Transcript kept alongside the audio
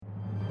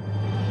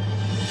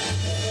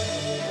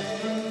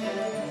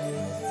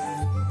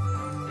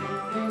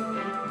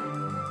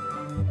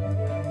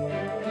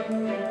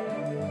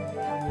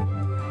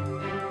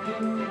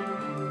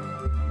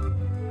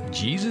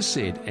Jesus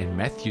said in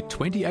Matthew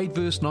 28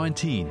 verse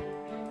 19,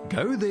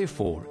 "Go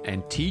therefore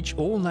and teach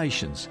all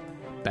nations,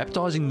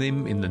 baptizing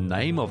them in the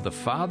name of the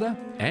Father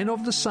and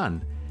of the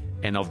Son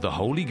and of the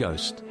Holy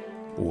Ghost."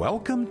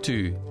 Welcome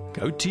to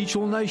Go Teach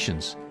All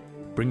Nations,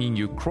 bringing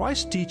you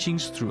Christ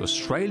teachings through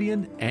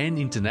Australian and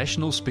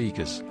international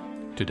speakers.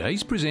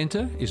 Today's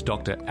presenter is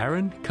Dr.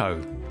 Aaron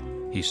Coe.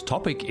 His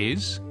topic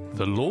is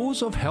The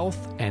Laws of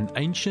Health and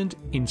Ancient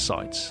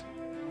Insights.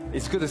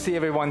 It's good to see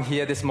everyone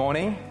here this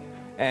morning.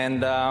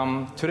 And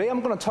today I'm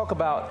going to talk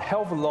about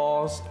health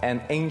laws and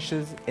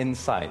ancient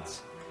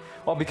insights.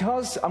 Well,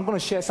 because I'm going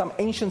to share some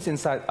ancient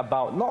insights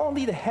about not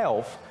only the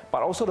health,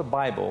 but also the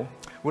Bible,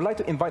 we'd like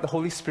to invite the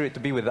Holy Spirit to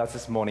be with us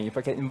this morning. If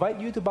I can invite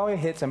you to bow your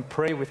heads and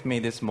pray with me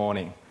this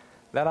morning.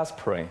 Let us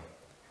pray.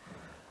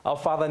 Our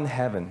Father in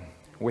heaven,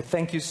 we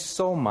thank you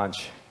so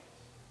much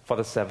for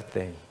the Sabbath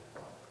day.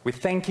 We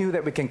thank you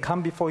that we can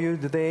come before you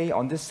today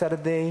on this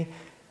Saturday,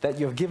 that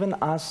you have given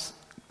us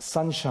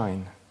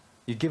sunshine.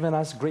 You've given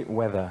us great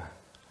weather,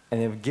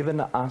 and you've given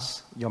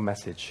us your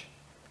message.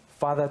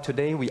 Father,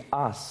 today we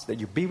ask that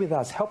you be with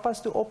us. Help us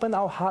to open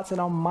our hearts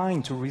and our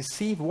mind to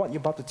receive what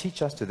you're about to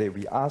teach us today.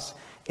 We ask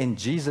in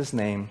Jesus'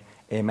 name,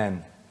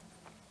 amen.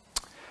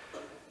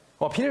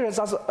 Well, Peter has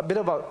asked a bit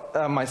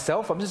about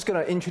myself. I'm just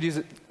going to introduce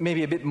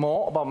maybe a bit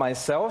more about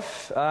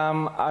myself.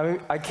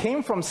 I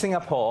came from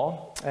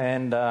Singapore,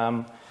 and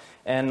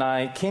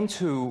I came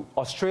to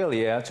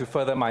Australia to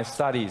further my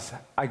studies.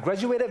 I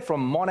graduated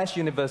from Monash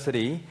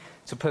University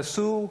to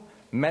pursue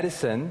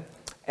medicine,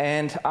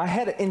 and I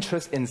had an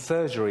interest in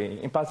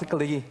surgery, in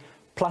particularly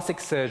plastic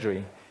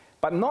surgery,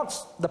 but not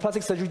the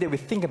plastic surgery that we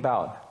think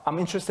about. I'm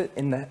interested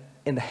in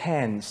the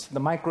hands,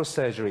 the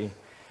microsurgery.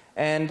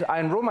 And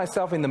I enrolled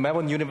myself in the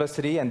Melbourne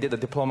University and did a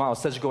diploma of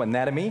surgical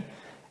anatomy.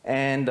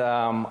 And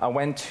I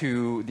went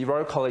to the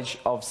Royal College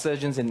of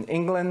Surgeons in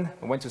England.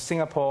 I went to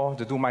Singapore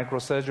to do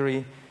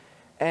microsurgery.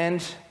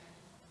 And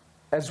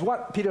as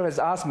what Peter has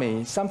asked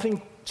me,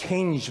 something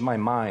changed my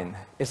mind.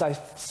 Is I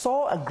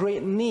saw a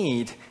great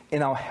need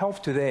in our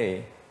health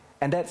today,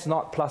 and that's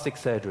not plastic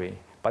surgery,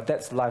 but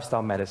that's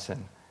lifestyle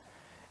medicine.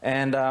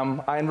 And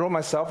I enrolled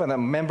myself and I'm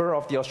a member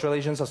of the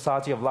Australasian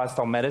Society of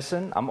Lifestyle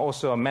Medicine. I'm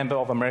also a member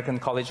of American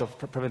College of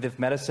Preventive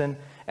Medicine,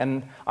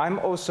 and I'm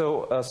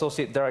also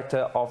Associate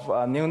Director of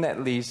Neil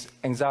Netley's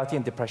Anxiety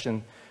and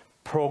Depression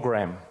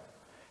Program.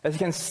 As you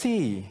can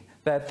see,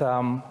 that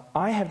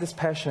I have this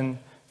passion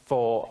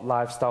for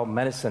lifestyle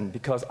medicine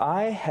because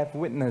I have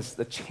witnessed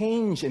the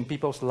change in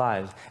people's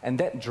lives, and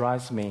that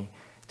drives me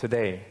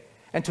today.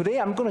 And today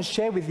I'm going to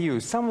share with you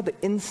some of the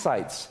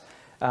insights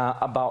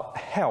about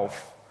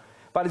health.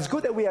 But it's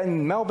good that we are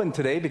in Melbourne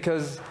today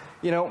because,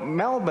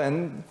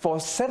 Melbourne for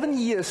 7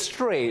 years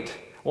straight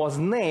was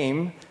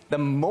named the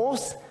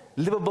most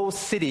livable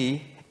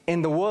city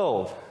in the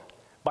world.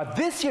 But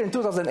this year in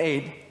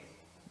 2008,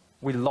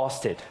 we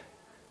lost it.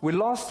 We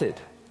lost it.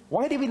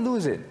 Why did we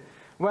lose it?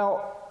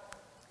 Well,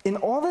 in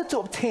order to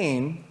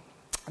obtain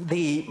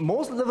the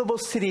most livable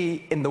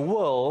city in the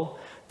world,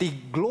 the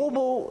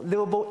Global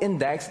Livable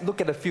Index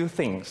look at a few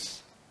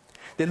things.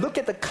 They look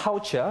at the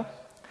culture,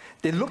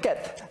 they look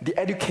at the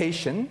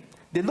education,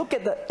 they look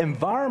at the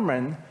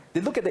environment,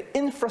 they look at the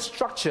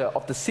infrastructure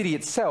of the city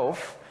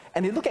itself,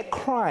 and they look at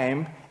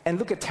crime and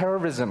look at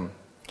terrorism,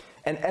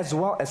 and as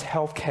well as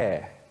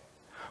healthcare.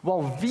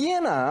 Well,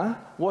 Vienna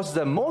was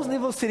the most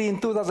livable city in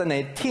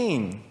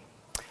 2018,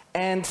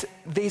 and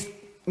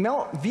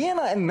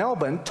Vienna and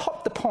Melbourne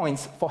topped the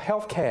points for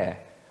healthcare,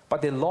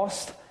 but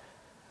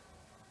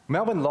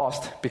Melbourne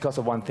lost because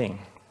of one thing.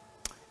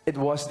 It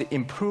was the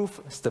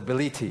improved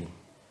stability.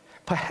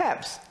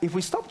 Perhaps if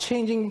we stop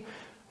changing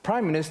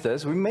prime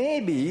ministers, we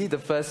may be the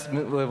first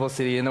livable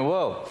city in the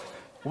world.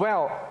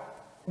 Well,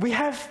 we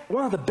have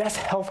one of the best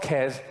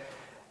healthcares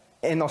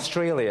in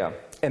Australia,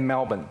 in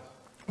Melbourne.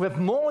 We have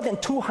more than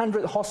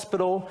 200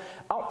 hospital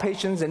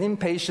outpatients and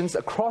inpatients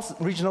across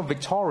regional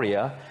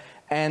Victoria,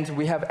 and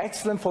we have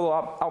excellent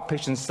follow-up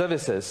outpatient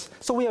services.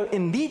 So we are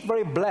indeed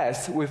very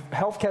blessed with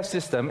healthcare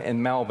system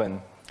in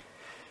Melbourne.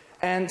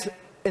 And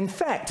in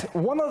fact,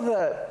 one of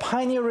the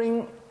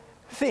pioneering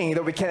thing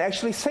that we can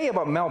actually say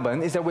about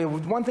Melbourne is that we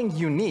have one thing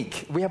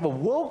unique. We have a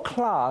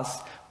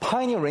world-class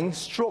pioneering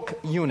stroke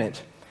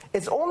unit.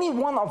 It's only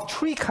one of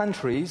 3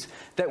 countries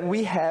that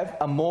we have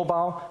a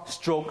mobile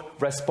stroke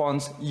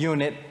response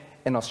unit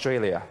in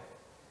Australia.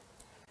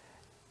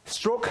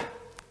 Stroke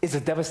is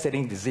a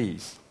devastating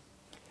disease.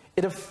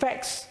 It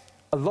affects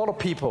a lot of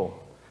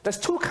people. There's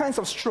 2 kinds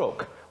of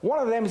stroke. One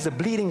of them is a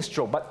bleeding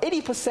stroke, but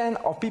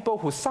 80% of people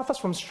who suffer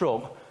from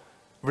stroke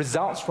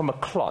results from a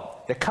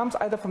clot that comes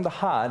either from the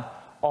heart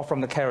or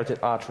from the carotid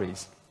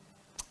arteries.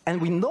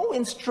 And we know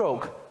in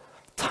stroke,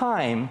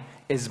 time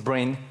is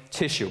brain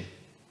tissue.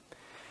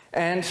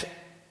 And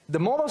the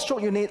mobile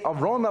stroke unit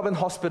of Royal Melbourne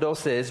Hospital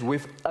says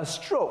with a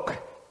stroke,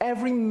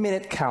 every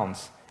minute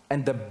counts.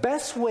 And the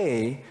best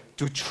way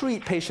to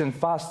treat patients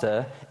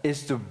faster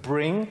is to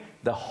bring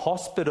the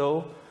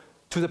hospital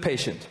to the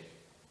patient.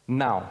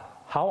 Now,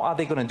 how are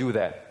they going to do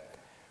that?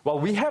 Well,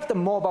 we have the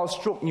mobile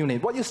stroke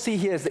unit. What you see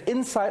here is the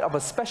inside of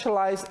a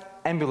specialized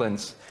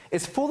ambulance.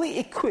 It's fully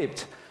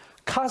equipped,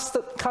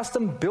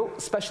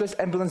 custom-built specialist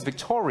ambulance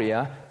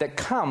Victoria that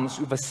comes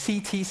with a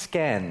CT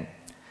scan.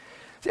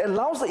 It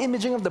allows the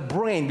imaging of the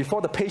brain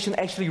before the patient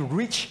actually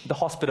reaches the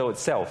hospital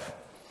itself.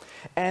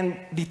 And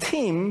the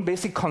team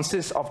basically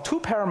consists of 2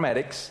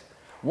 paramedics,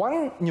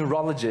 1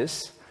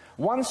 neurologist,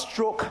 1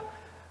 stroke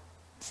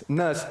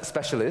nurse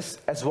specialist,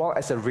 as well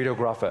as a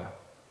radiographer.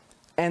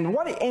 And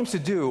what it aims to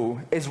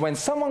do is when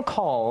someone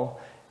calls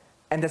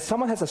and that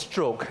someone has a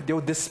stroke, they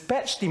will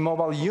dispatch the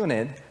mobile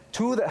unit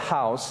to the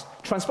house,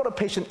 transport the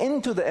patient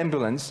into the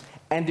ambulance,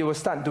 and they will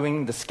start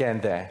doing the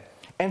scan there.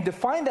 And to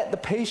find that the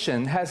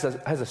patient has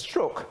a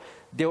stroke,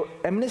 they'll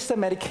administer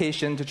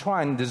medication to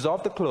try and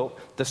dissolve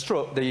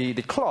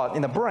the clot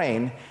in the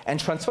brain and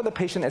transfer the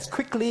patient as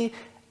quickly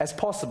as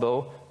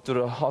possible to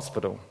the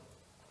hospital.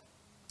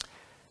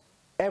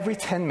 Every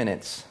 10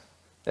 minutes,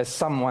 there's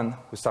someone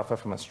who suffers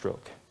from a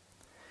stroke.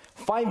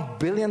 $5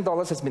 billion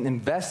has been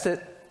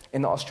invested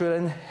in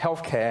Australian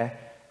healthcare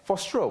for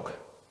stroke.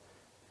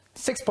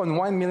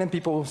 6.1 million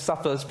people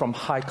suffer from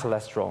high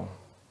cholesterol.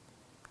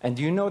 And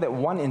do you know that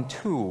 1 in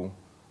 2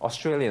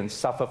 Australians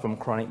suffer from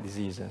chronic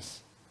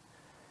diseases?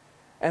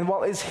 And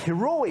while it's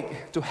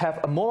heroic to have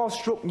a mobile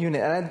stroke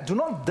unit, and I do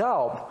not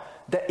doubt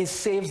that it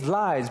saves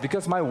lives,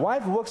 because my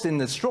wife works in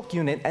the stroke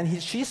unit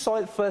and she saw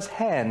it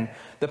firsthand,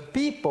 the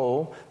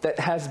people that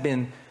has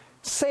been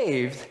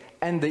saved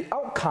and the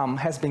outcome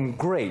has been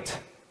great.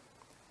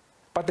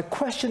 But the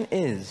question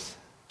is,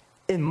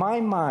 in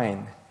my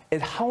mind,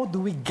 is how do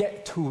we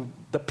get to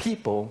the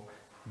people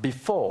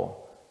before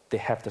they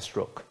have the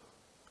stroke?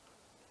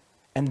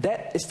 And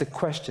that is the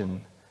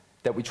question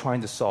that we're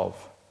trying to solve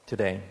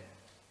today.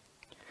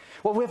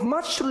 Well, we have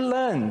much to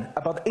learn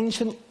about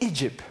ancient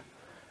Egypt.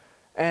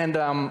 And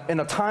in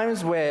the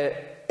times where,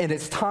 in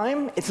its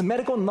time, its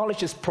medical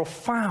knowledge is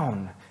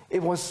profound.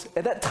 It was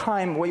at that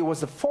time where it was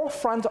the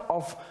forefront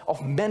of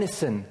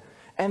medicine.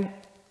 And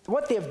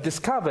what they have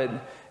discovered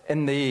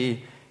in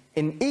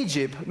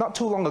Egypt, not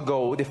too long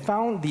ago, they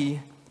found the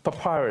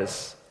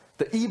papyrus,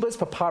 the Ebers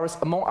papyrus,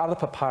 among other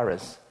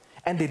papyrus.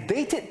 And they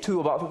date it to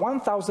about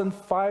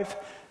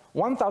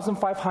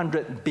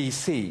 1,500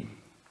 BC.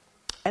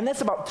 And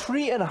that's about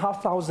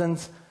 3,500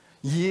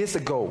 years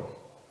ago.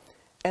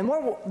 And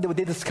what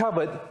they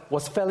discovered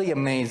was fairly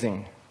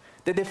amazing.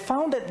 That they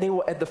found that they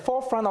were at the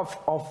forefront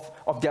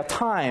of their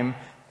time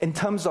in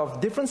terms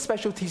of different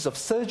specialties of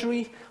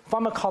surgery,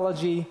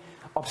 pharmacology,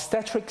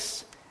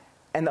 obstetrics,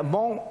 and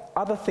among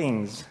other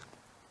things.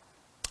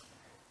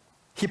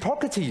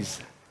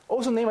 Hippocrates,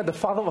 also named the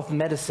father of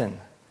medicine,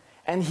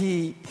 and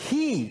he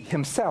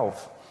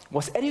himself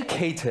was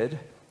educated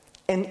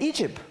in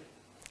Egypt,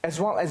 as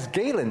well as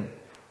Galen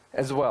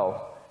as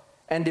well.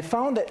 And they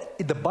found that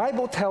the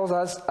Bible tells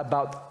us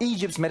about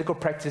Egypt's medical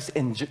practice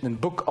in the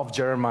book of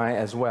Jeremiah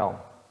as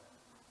well.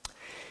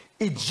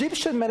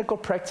 Egyptian medical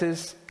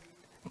practice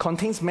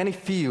contains many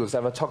fields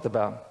that I've talked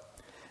about.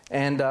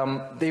 And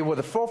they were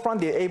the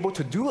forefront. They were able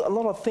to do a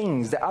lot of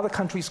things that other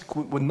countries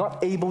were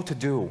not able to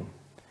do.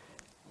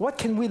 What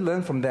can we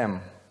learn from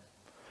them?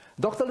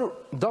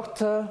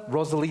 Dr.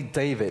 Rosalie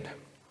David,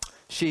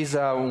 she's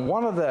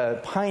one of the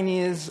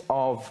pioneers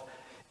of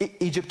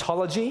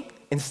Egyptology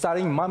in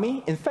studying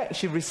mummy. In fact,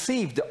 she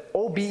received the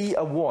OBE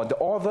award, the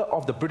Order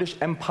of the British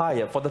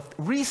Empire, for the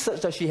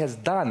research that she has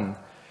done.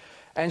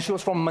 And she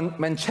was from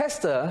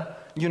Manchester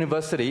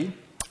University,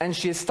 and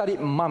she has studied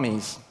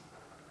mummies.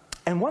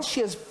 And what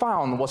she has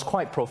found was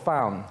quite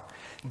profound.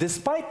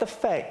 Despite the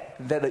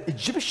fact that the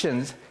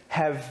Egyptians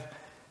have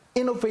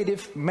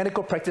innovative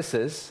medical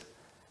practices,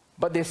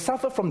 but they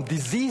suffer from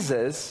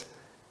diseases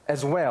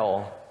as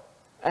well.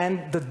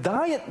 And the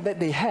diet that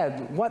they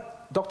had,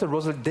 what Dr.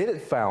 Rosalie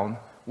David found,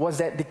 was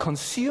that they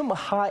consume a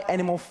high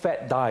animal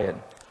fat diet,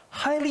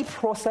 highly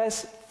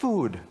processed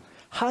food,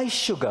 high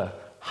sugar,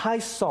 high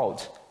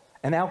salt,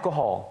 and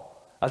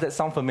alcohol. Does that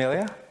sound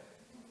familiar?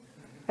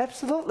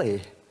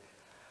 Absolutely.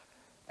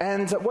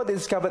 And what they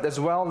discovered as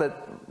well,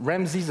 that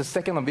Ramses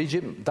II of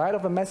Egypt died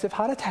of a massive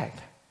heart attack.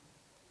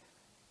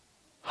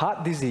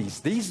 Heart disease.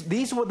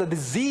 These were the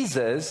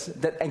diseases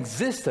that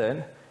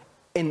existed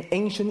in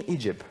ancient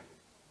Egypt.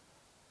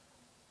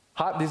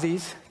 Heart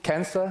disease,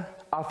 cancer,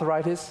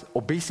 arthritis,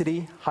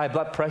 obesity, high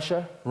blood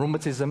pressure,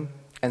 rheumatism,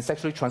 and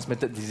sexually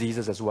transmitted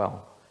diseases as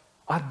well.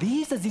 Are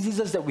these the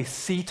diseases that we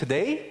see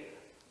today?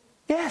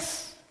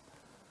 Yes.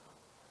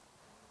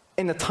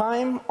 In the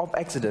time of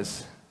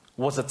Exodus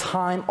was a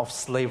time of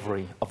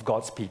slavery of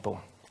God's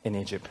people in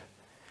Egypt.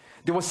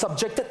 They were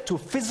subjected to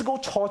physical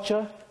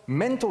torture,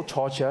 mental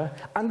torture,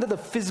 under the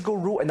physical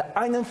rule and the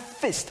iron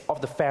fist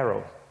of the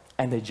Pharaoh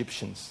and the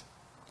Egyptians.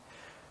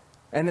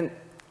 And then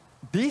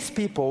these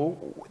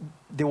people,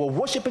 they were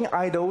worshipping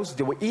idols,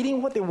 they were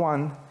eating what they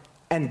want,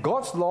 and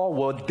God's law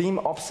were deemed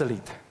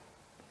obsolete.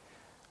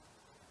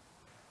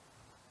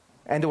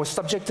 And they were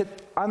subjected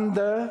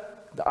under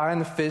the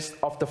iron fist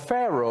of the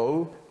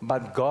Pharaoh,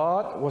 but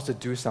God was to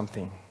do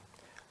something.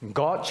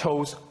 God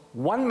chose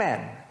one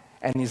man,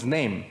 and his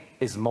name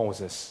is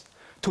Moses,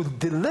 to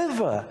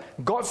deliver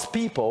God's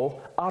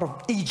people out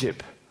of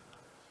Egypt.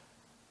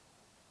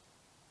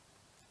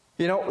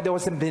 You know, there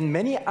was been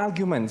many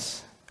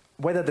arguments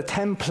whether the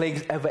 10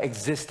 plagues ever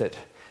existed.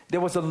 There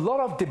was a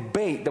lot of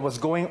debate that was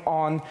going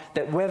on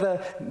that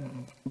whether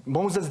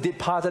Moses did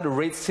part of the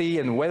Red Sea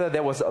and whether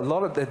there was a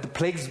lot of the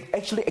plagues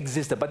actually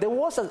existed. But there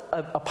was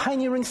a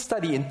pioneering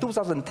study in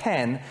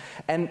 2010,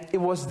 and it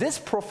was this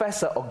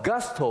professor,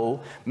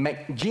 Augusto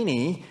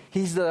McGinney.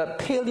 He's a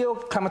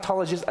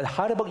paleoclimatologist at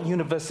Heidelberg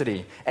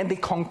University. And they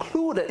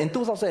concluded in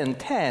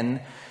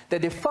 2010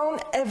 that they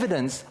found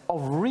evidence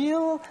of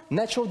real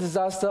natural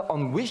disaster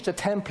on which the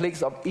 10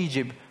 plagues of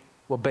Egypt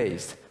were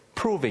based,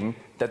 proving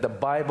that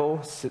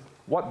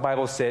what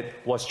Bible said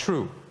was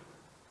true.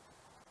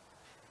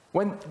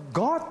 When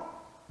God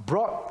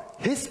brought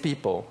his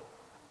people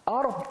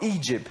out of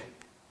Egypt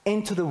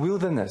into the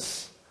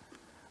wilderness,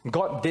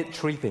 God did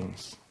three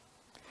things.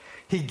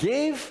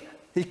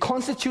 He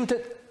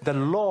constituted the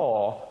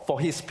law for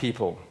his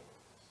people.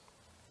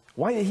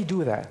 Why did he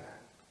do that?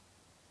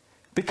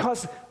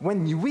 Because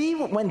when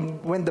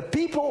the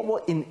people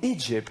were in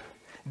Egypt,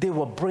 they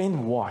were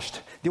brainwashed.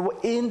 They were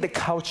in the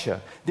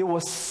culture. They were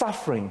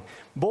suffering,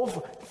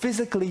 both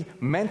physically,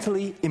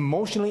 mentally,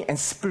 emotionally, and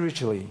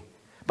spiritually.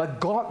 But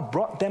God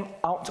brought them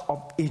out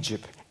of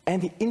Egypt,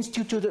 and he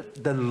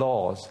instituted the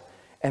laws.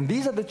 And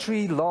these are the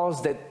three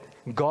laws that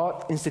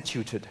God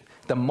instituted.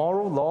 The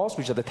moral laws,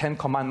 which are the 10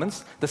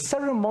 commandments. The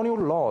ceremonial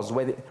laws,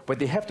 where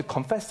they have to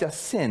confess their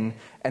sin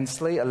and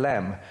slay a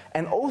lamb.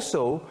 And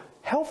also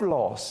health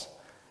laws.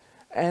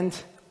 And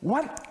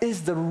what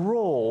is the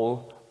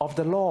role of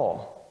the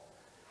law?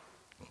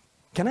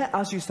 Can I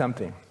ask you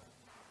something?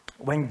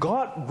 When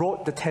God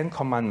wrote the 10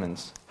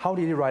 commandments, how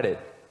did he write it?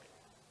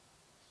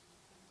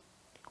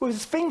 With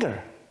his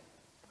finger.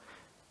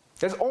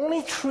 There's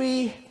only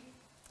 3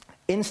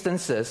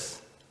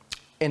 instances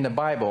in the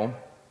Bible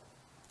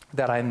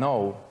that I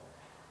know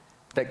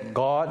that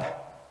God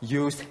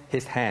used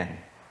his hand.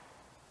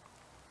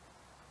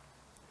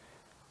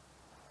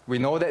 We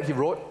know that he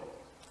wrote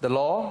the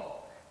law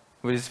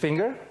with his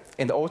finger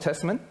in the Old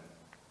Testament.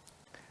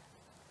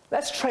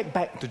 Let's track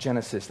back to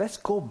Genesis. Let's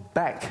go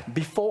back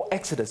before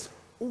Exodus,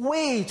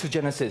 way to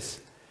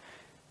Genesis.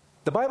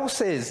 The Bible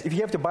says, if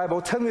you have the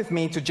Bible, turn with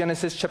me to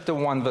Genesis chapter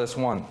 1, verse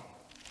 1.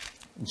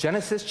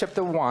 Genesis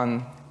chapter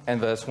 1 and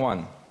verse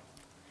 1.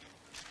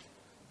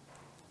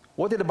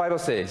 What did the Bible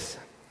say?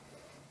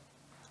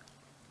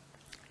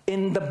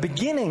 In the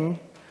beginning,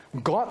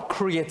 God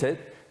created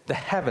the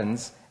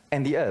heavens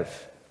and the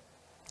earth.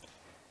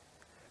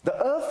 The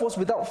earth was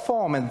without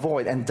form and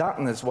void, and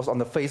darkness was on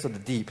the face of the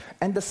deep.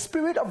 And the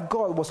Spirit of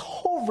God was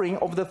hovering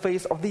over the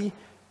face of the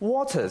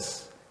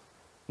waters.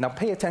 Now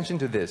pay attention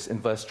to this in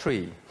verse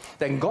 3.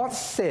 Then God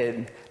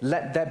said,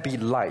 "Let there be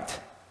light."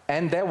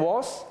 And there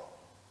was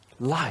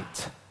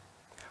light.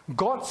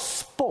 God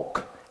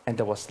spoke, and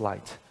there was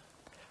light.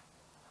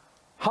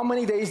 How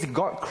many days did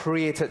God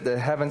created the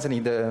heavens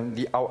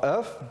and our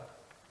earth?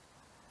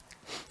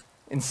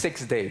 In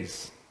 6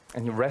 days.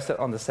 And he rested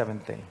on the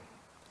 7th day.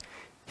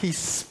 He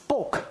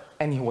spoke,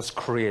 and he was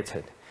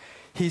created.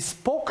 He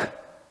spoke,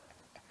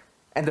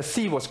 and the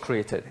sea was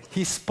created.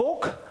 He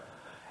spoke,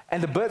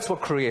 and the birds were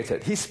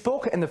created. He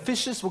spoke, and the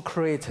fishes were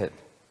created.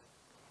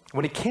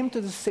 When it came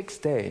to the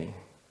 6th day,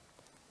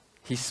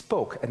 he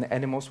spoke, and the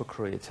animals were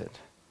created.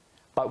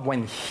 But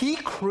when he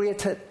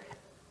created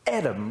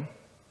Adam,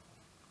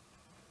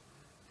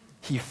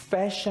 he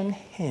fashioned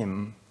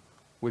him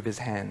with his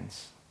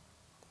hands.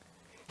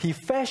 He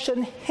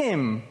fashioned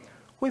him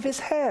with his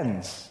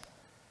hands.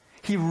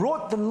 He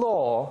wrote the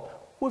law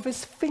with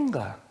his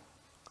finger.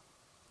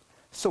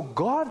 So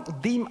God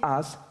deemed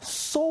us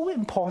so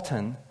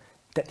important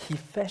that he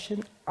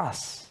fashioned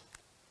us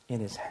in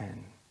his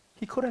hand.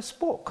 He could have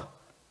spoke,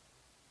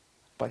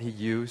 but he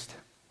used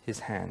his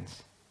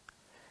hands.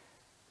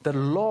 The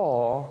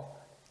law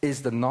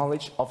is the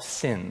knowledge of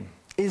sin,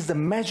 is the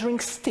measuring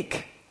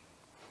stick.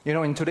 You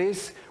know, in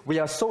today's, we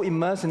are so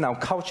immersed in our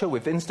culture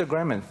with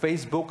Instagram and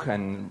Facebook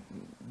and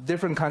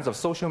different kinds of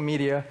social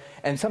media,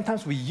 and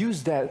sometimes we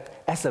use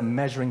that as a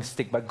measuring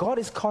stick. But God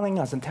is calling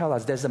us and tell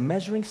us there's a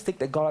measuring stick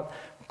that God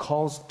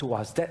calls to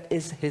us. That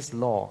is his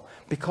law.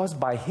 Because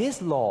by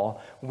his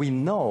law, we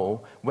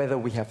know whether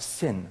we have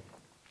sinned.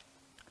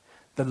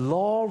 The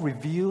law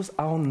reveals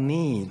our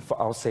need for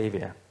our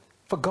Savior,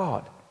 for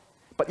God.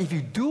 But if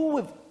you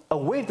do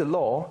away with the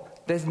law,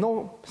 there's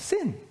no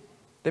sin.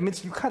 That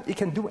means you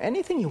can do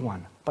anything you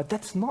want. But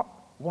that's not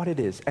what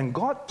it is. And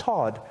God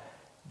taught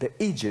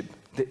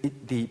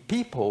the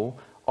people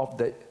of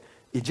the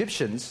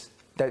Egyptians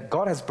that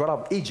God has brought out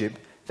of Egypt,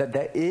 that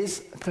there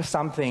is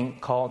something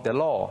called the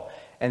law.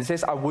 And it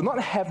says, "I would not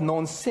have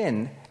known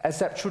sin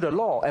except through the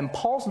law." And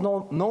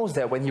Paul knows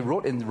that when he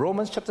wrote in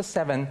Romans chapter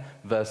 7,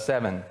 verse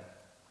 7.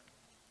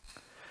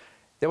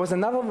 There was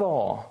another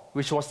law,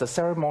 which was the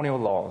ceremonial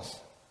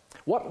laws.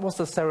 What was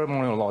the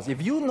ceremonial laws?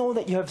 If you know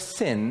that you have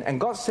sinned, and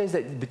God says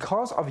that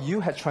because of you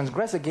have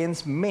transgressed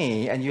against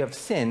me and you have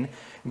sinned,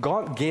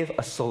 God gave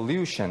a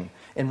solution.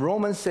 In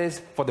Romans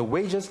says, "For the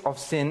wages of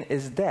sin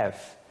is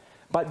death."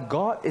 But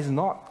God is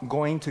not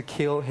going to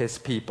kill his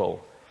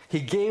people. He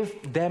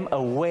gave them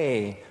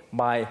away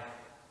by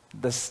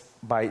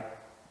by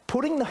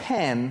putting the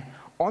hand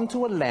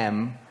onto a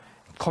lamb,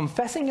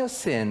 confessing your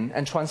sin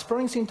and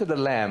transferring sin to the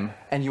lamb,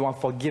 and you are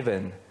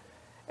forgiven.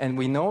 And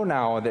we know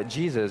now that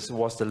Jesus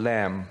was the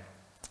lamb,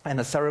 and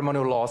the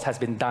ceremonial laws has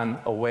been done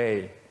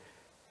away.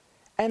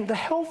 And the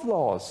health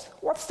laws,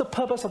 what's the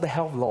purpose of the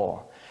health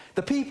law?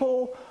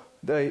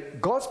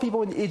 God's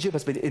people in Egypt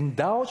has been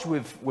indulged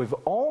with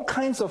all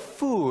kinds of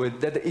food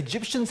that the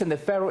Egyptians and the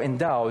Pharaoh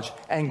indulged,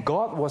 and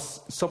God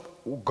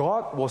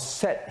was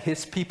set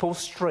his people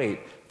straight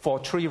for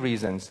 3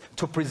 reasons: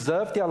 to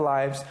preserve their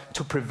lives,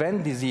 to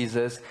prevent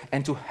diseases,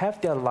 and to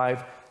have their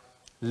life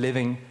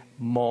living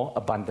more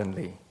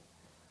abundantly.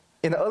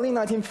 In the early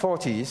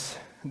 1940s,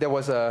 there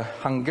was a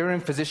Hungarian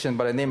physician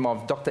by the name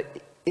of Dr.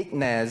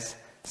 Ignaz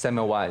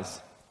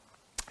Semmelweis.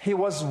 He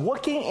was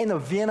working in a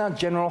Vienna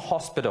General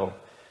Hospital.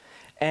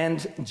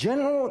 And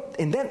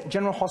in that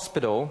general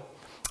hospital,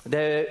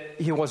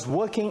 he was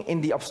working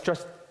in the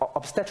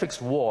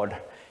obstetrics ward.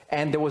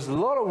 And there was a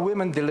lot of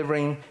women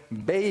delivering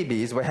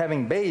babies, were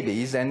having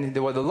babies, and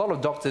there were a lot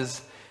of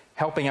doctors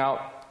helping out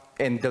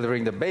in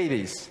delivering the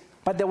babies.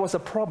 But there was a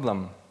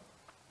problem.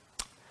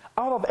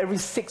 Out of every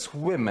 6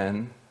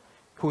 women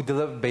who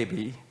delivered a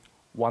baby,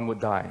 1 would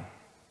die.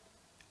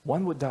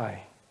 1 would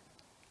die.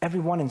 Every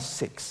 1 in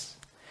 6.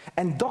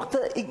 And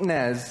Dr.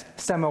 Ignaz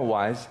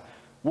Semmelweis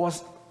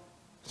was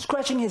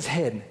scratching his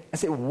head and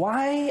said,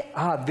 why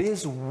are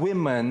these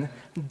women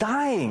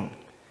dying?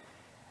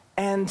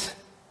 And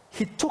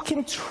he took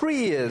him 3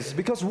 years,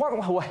 because what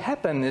will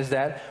happen is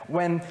that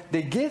when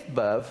they give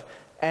birth,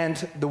 and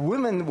the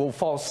women will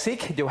fall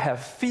sick, they'll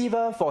have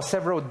fever for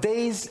several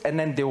days, and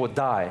then they will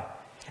die.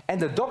 And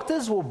the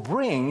doctors will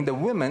bring the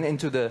women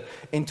into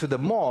the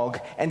morgue,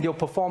 and they'll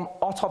perform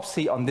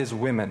autopsy on these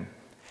women.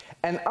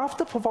 And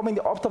after performing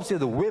the autopsy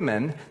of the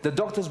women, the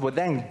doctors would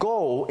then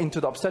go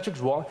into the obstetrics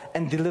ward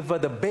and deliver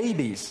the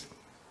babies.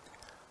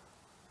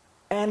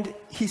 And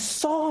he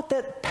saw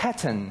that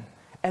pattern.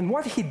 And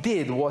what he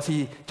did was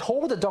he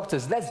told the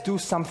doctors, let's do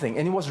something.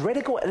 And it was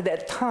radical at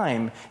that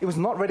time. It was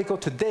not radical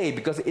today,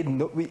 because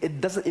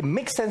it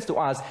makes sense to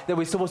us that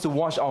we're supposed to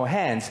wash our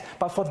hands.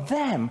 But for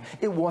them,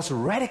 it was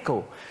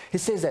radical. He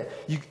says that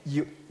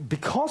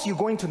because you're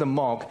going to the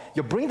morgue,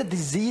 you bring the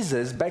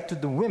diseases back to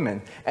the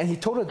women. And he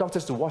told the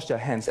doctors to wash their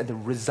hands, and the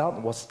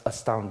result was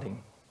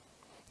astounding.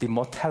 The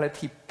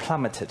mortality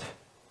plummeted,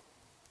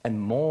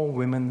 and more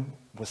women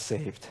were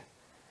saved.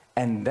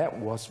 And that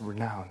was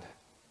renowned.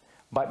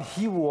 But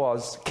he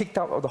was kicked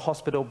out of the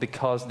hospital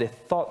because they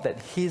thought that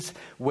his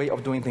way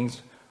of doing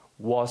things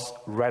was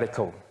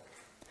radical.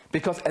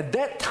 Because at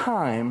that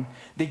time,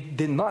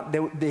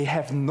 they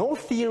have no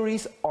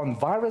theories on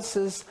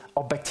viruses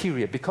or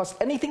bacteria, because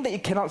anything that you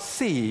cannot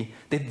see,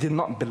 they did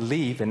not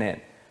believe in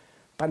it.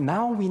 But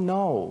now we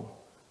know,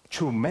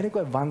 through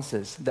medical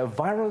advances, that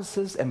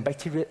viruses and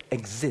bacteria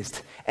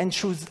exist. And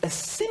through as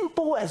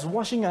simple as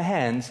washing your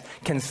hands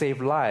can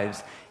save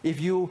lives.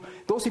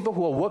 Those people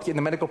who are working in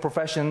the medical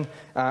profession,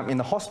 in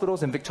the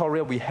hospitals in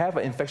Victoria, we have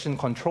an infection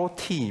control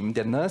team,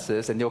 they're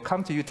nurses, and they'll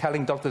come to you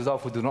telling doctors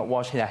off who do not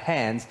wash their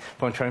hands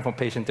from transferring from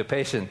patient to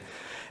patient.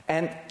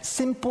 And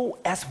simple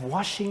as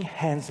washing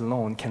hands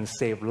alone can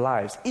save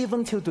lives,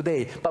 even till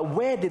today. But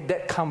where did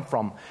that come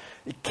from?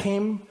 It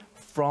came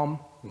from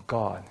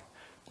God.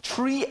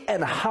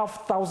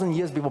 3,500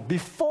 years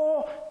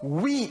before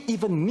we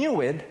even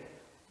knew it,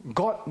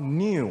 God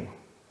knew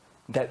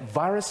that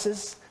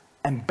viruses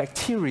and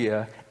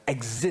bacteria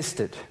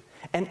existed.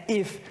 And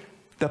if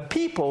the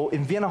people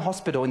in Vienna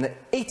Hospital in the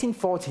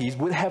 1840s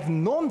would have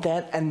known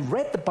that and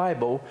read the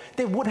Bible,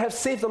 they would have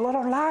saved a lot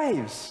of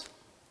lives.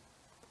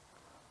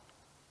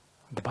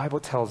 The Bible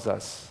tells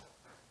us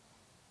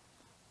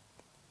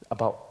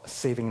about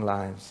saving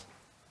lives.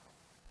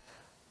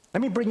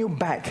 Let me bring you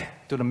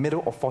back to the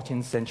middle of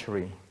 14th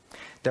century.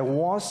 There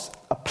was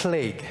a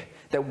plague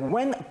that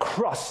went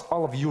across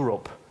all of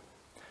Europe,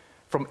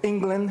 from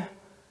England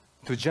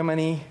to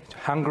Germany to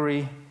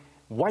Hungary,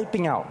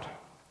 wiping out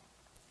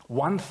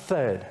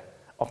 1/3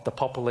 of the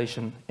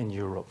population in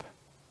Europe.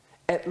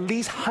 At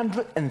least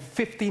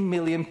 150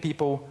 million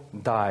people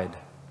died.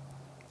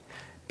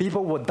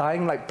 People were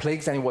dying like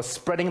plagues, and it was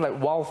spreading like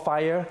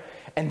wildfire,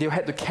 and they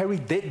had to carry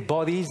dead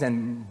bodies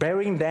and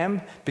burying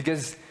them,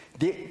 because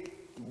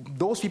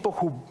those people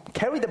who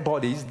carried the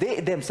bodies,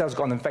 they themselves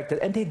got infected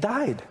and they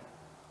died.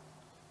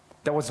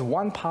 There was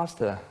one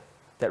pastor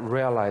that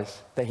realized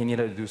that he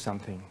needed to do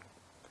something.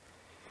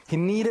 He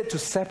needed to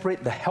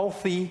separate the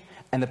healthy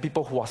and the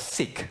people who are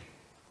sick.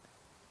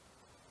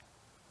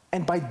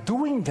 And by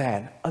doing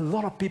that, a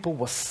lot of people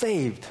were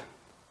saved.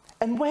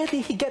 And where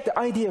did he get the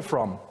idea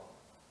from?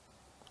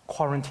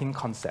 Quarantine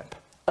concept.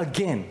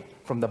 Again,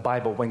 from the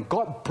Bible. When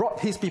God brought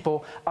his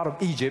people out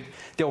of Egypt,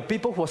 there were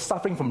people who were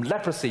suffering from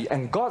leprosy,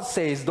 and God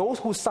says, those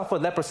who suffer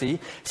leprosy,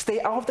 stay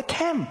out of the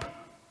camp.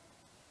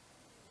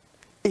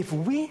 If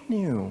we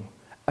knew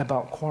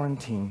about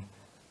quarantine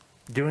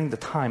during the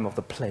time of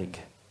the plague,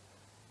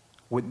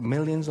 would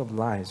millions of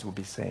lives would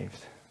be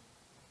saved?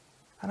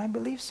 And I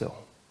believe so.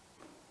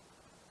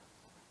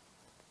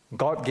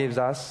 God gives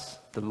us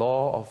the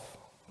law of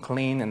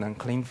clean and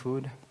unclean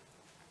food,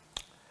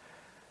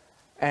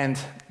 and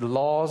the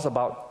laws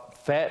about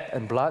fat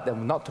and blood that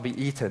were not to be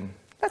eaten.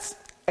 Let's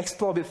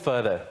explore a bit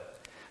further.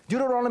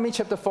 Deuteronomy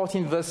chapter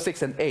 14, verse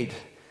 6 and 8.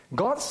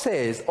 God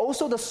says,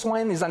 "Also the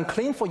swine is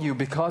unclean for you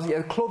because it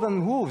has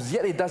cloven hooves,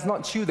 yet it does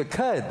not chew the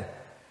cud.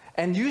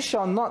 And you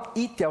shall not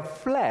eat their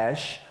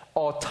flesh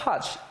or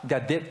touch their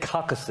dead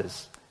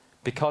carcasses,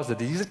 because the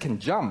disease can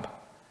jump."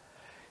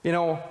 You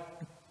know,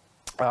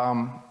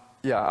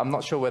 I'm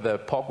not sure whether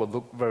pork would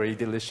look very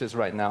delicious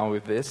right now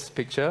with this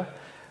picture,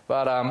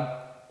 but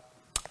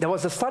there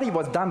was a study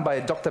was done by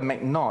Dr.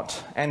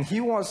 McNaught, and he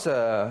was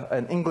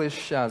an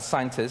English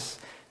scientist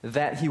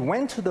that he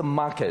went to the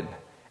market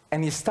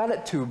and he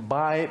started to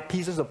buy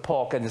pieces of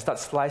pork and start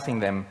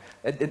slicing them.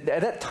 At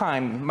that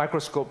time,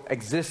 microscope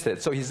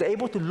existed, so he's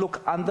able to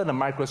look under the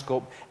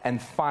microscope and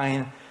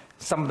find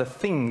some of the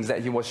things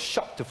that he was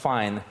shocked to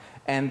find.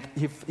 And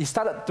he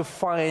started to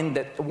find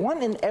that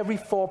 1 in every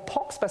 4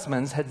 pork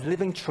specimens had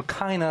living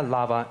trichina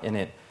larvae in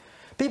it.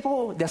 There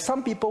are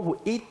some people who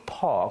eat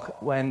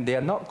pork when they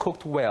are not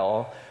cooked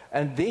well,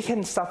 and they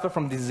can suffer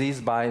from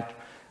disease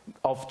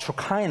of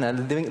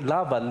trichina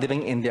larvae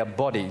living in their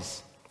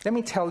bodies. Let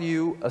me tell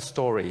you a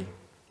story.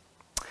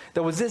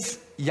 There was this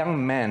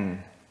young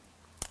man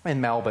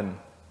in Melbourne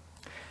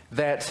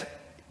that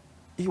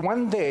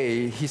one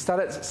day he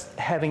started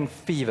having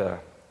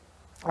fever,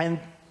 and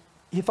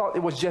he thought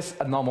it was just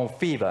a normal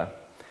fever.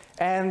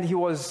 And he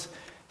was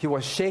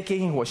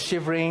shaking, he was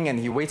shivering, and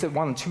he waited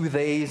 1 or 2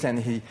 days, and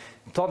he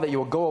thought that it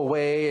would go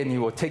away, and he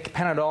would take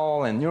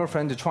Panadol and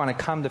Nurofen to try and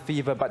calm the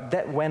fever, but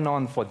that went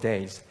on for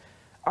days.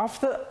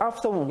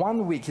 After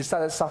 1 week, he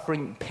started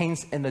suffering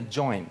pains in the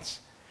joints.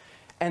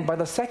 And by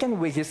the 2nd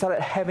week, he started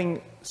having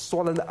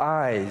swollen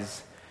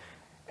eyes.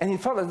 And he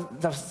felt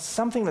that there's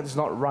something that's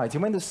not right. He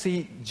went to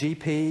see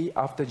GP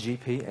after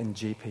GP and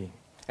GP.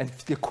 And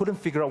they couldn't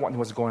figure out what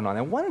was going on.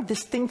 And one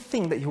distinct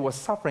thing that he was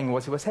suffering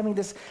was he was having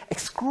this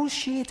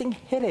excruciating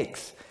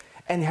headaches.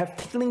 And he had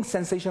tickling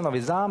sensation of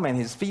his arm, and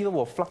his fever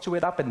will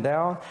fluctuate up and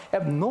down. He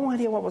had no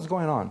idea what was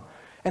going on.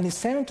 And he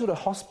sent him to the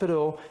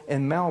hospital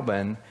in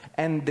Melbourne,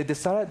 and they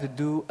decided to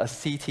do a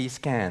CT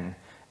scan.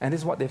 And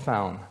this is what they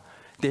found.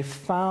 They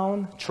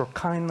found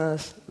trichina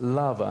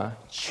larvae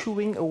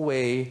chewing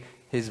away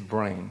his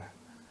brain.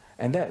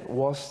 And that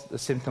was the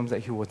symptoms that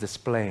he was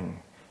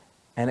displaying.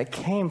 And it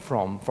came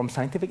from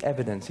scientific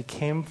evidence, it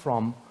came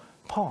from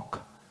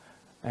pork.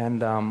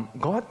 And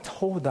God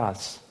told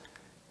us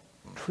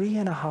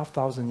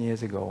 3,500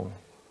 years ago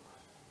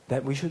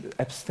that we should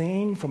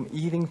abstain from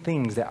eating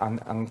things that are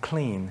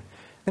unclean.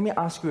 Let me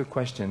ask you a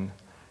question.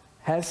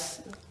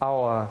 Has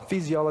our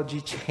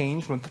physiology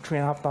changed from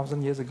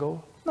 3,500 years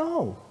ago?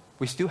 No.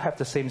 We still have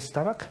the same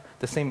stomach,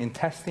 the same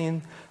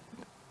intestine.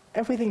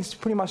 Everything's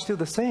pretty much still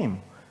the same.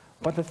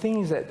 But the thing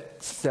is that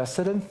there are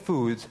certain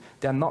foods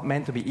that are not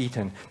meant to be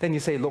eaten. Then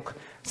you say, look,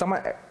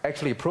 someone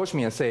actually approached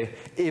me and say,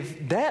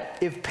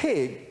 if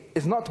pig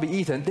is not to be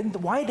eaten, then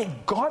why did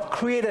God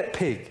create a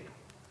pig?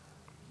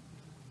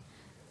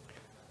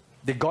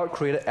 Did God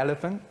create an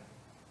elephant?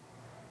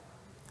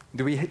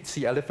 Do we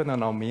see elephant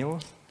on our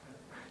meals?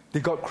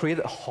 Did God create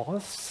a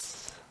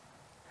horse?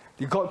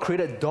 Did God create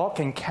a dog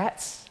and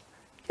cats?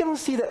 You don't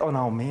see that on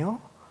our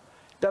meal.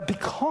 That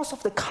because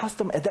of the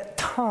custom at that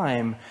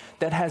time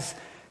that has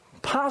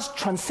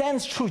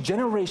transcends through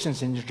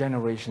generations and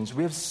generations,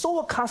 we are so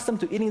accustomed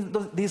to eating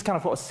these kind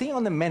of foods, seeing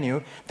on the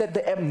menu, that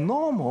the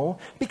abnormal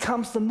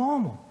becomes the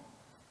normal.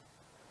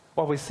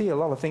 Well, we see a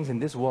lot of things in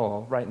this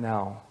world right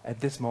now, at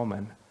this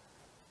moment,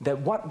 that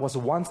what was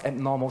once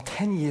abnormal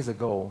 10 years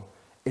ago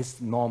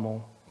is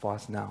normal for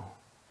us now.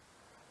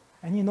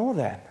 And you know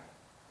that.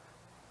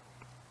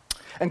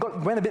 And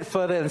God went a bit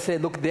further and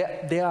said, look,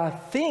 there are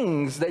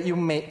things that you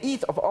may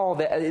eat of all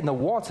that are in the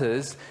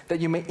waters, that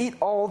you may eat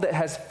all that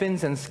has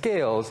fins and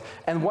scales,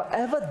 and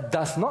whatever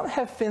does not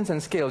have fins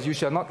and scales, you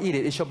shall not eat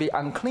it. It shall be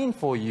unclean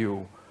for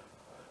you.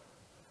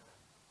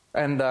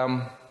 And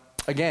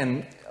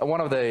again,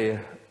 one of the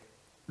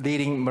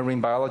leading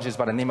marine biologists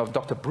by the name of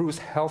Dr. Bruce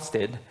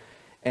Halstead,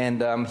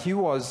 and he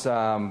was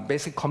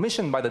basically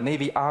commissioned by the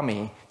Navy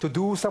Army to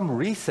do some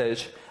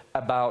research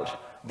about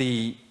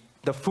the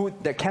food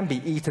that can be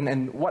eaten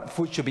and what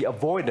food should be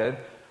avoided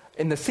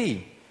in the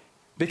sea.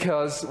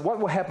 Because what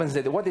will happen is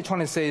that what they're trying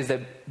to say is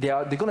that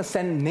they're going to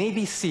send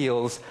Navy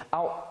SEALs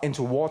out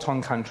into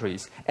war-torn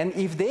countries. And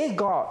if they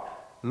got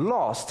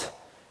lost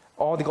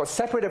or they got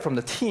separated from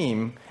the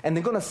team and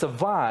they're going to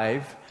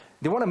survive,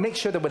 they want to make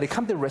sure that when they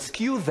come to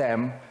rescue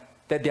them,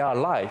 that they are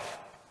alive.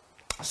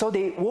 So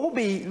they will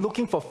be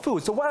looking for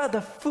food. So what are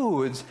the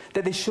foods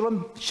that they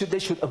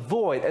should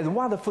avoid, and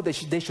what are the food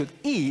that they should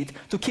eat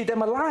to keep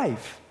them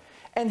alive?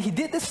 And he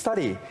did this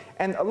study,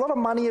 and a lot of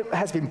money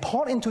has been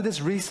poured into this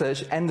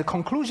research, and the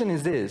conclusion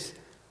is this: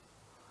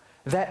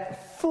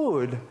 that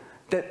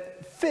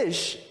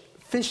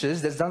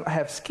fishes that don't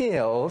have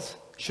scales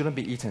shouldn't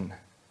be eaten.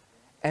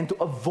 And to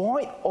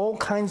avoid all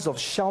kinds of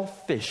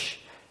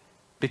shellfish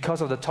because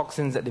of the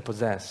toxins that they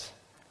possess.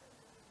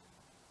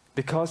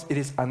 because it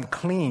is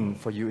unclean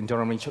for you, in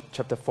Deuteronomy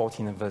chapter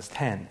 14 and verse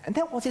 10. And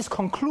that was his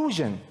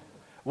conclusion.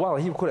 Well,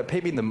 he could have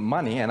paid me the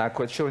money and I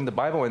could show him the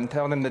Bible and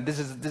tell them that this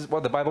is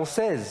what the Bible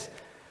says.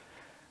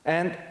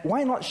 And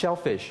why not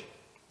shellfish?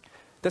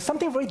 There's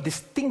something very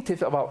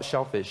distinctive about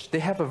shellfish. They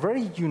have a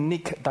very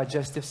unique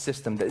digestive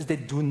system. That is, they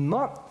do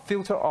not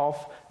filter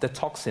off the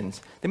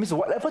toxins. That means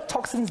whatever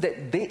toxins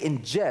that they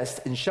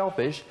ingest in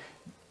shellfish,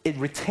 it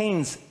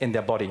retains in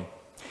their body.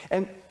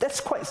 And that's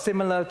quite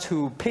similar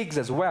to pigs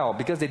as well,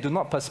 because they do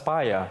not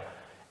perspire.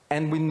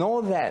 And we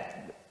know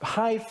that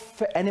high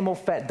animal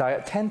fat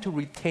diet tend to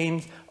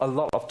retain a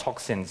lot of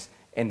toxins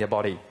in their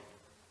body.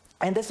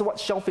 And that's what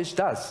shellfish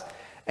does.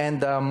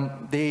 And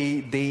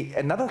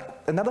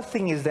another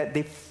thing is that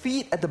they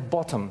feed at the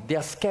bottom. They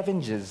are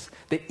scavengers.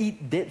 They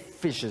eat dead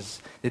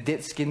fishes, the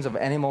dead skins of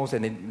animals,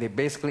 and they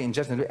basically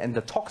ingest it, and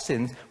the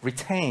toxins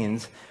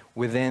retains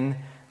within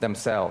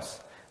themselves.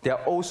 They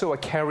are also a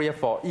carrier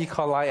for E.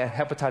 coli and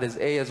hepatitis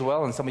A as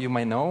well, and some of you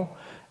might know,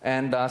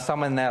 and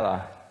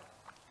salmonella.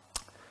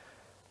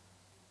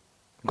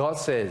 God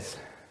says,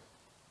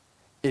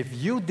 if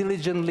you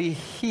diligently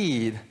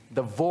heed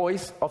the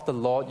voice of the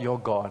Lord your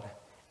God,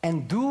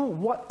 and do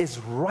what is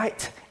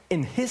right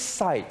in His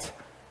sight,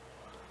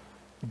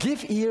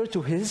 give ear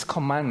to His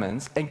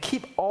commandments, and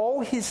keep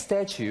all His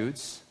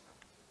statutes,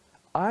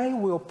 I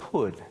will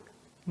put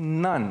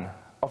none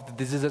of the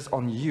diseases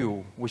on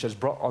you which has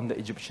brought on the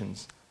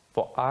Egyptians,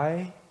 for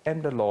I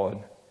am the Lord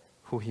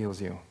who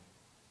heals you.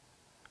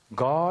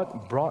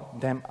 God brought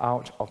them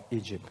out of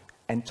Egypt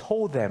and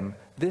told them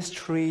these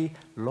 3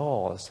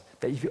 laws,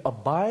 that if you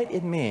abide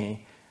in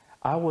me,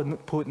 I will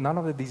put none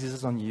of the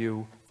diseases on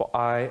you, for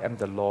I am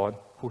the Lord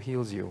who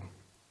heals you.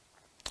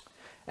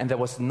 And there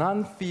was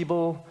none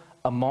feeble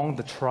among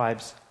the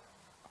tribes,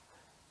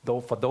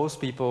 though for those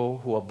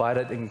people who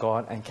abided in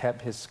God and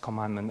kept His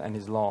commandment and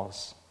His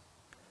laws.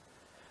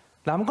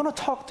 Now I'm going to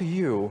talk to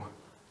you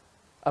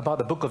about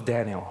the book of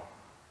Daniel.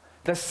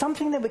 There's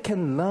something that we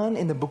can learn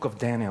in the book of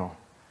Daniel,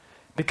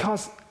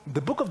 because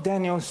the book of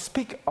Daniel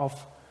speaks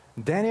of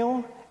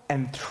Daniel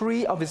and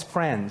 3 of his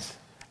friends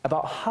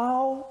about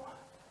how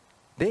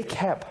they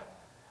kept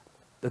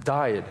the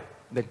diet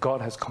that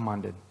God has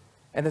commanded.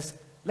 And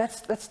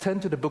let's turn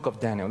to the book of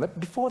Daniel.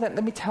 Before that,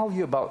 let me tell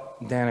you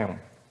about Daniel.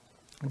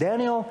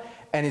 Daniel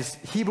and his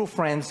Hebrew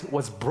friends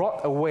was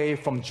brought away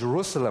from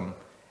Jerusalem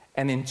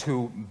and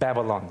into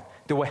Babylon.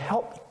 They were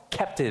held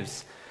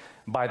captives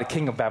by the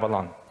king of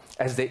Babylon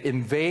as they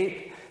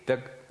invade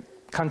the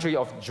country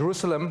of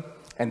Jerusalem,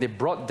 and they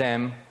brought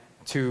them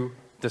to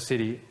the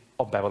city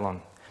of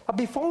Babylon. But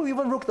before we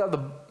even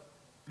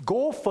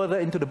go further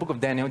into the book of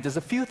Daniel, there's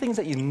a few things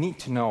that you need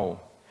to know.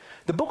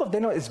 The book of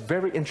Daniel is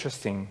very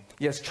interesting.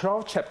 It has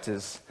 12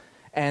 chapters,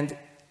 and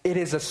it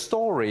is a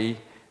story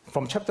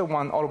from chapter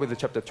 1 all the way to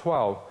chapter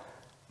 12.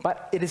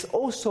 But it is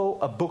also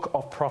a book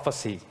of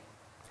prophecy.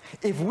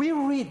 If we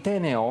read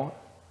Daniel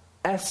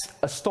as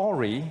a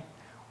story,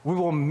 we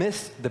will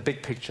miss the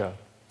big picture.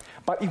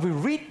 But if we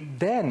read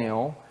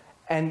Daniel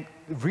and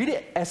read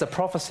it as a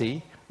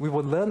prophecy, we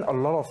will learn a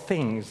lot of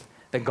things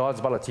that God's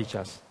about to teach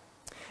us.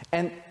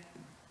 And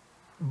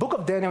book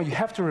of Daniel, you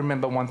have to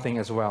remember one thing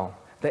as well.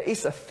 There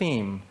is a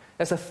theme.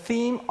 There's a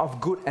theme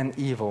of good and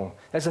evil.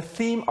 There's a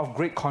theme of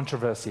great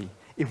controversy.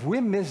 If we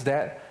miss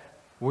that,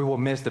 we will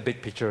miss the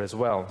big picture as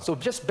well. So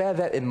just bear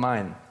that in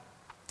mind.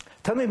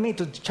 Turn with me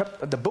to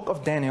the book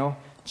of Daniel,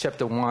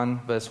 chapter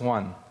 1, verse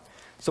 1.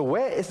 So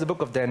where is the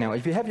book of Daniel?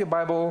 If you have your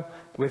Bible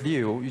with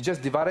you, you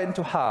just divide it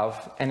into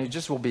half, and it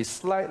just will be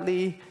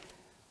slightly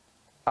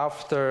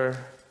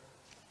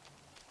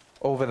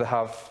over the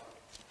half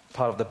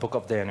part of the book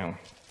of Daniel.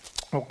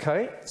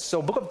 Okay,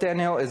 so book of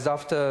Daniel is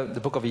after the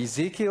book of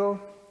Ezekiel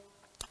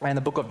and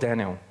the book of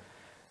Daniel.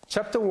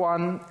 Chapter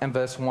 1 and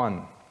verse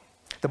 1.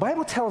 The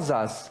Bible tells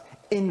us,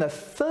 in the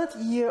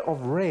 3rd year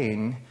of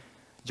reign,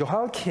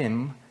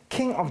 Jehoiakim,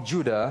 king of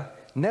Judah,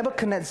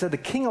 Nebuchadnezzar, the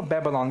king of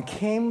Babylon,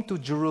 came to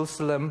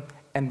Jerusalem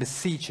and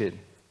besieged it.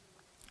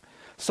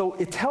 So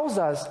it tells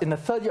us, in the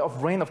 3rd year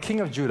of reign of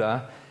king of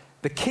Judah,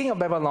 the king of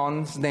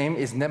Babylon's name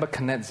is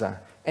Nebuchadnezzar,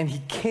 and he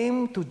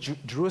came to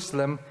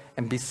Jerusalem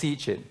and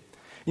besieged it.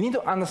 You need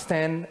to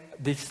understand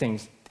these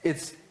things.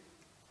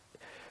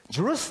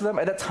 Jerusalem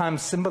at that time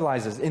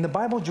symbolizes, in the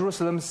Bible,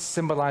 Jerusalem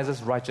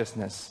symbolizes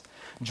righteousness.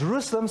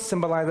 Jerusalem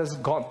symbolizes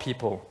God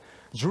people.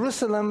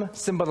 Jerusalem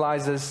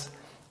symbolizes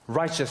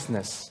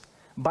righteousness.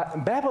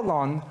 But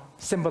Babylon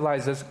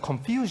symbolizes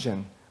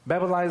confusion.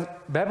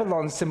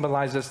 Babylon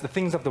symbolizes the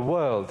things of the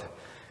world.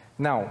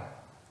 Now,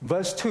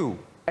 verse 2.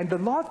 And the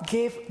Lord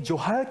gave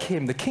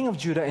Jehoiakim, the king of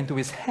Judah, into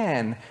his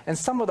hand, and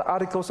some of the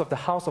articles of the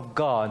house of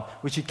God,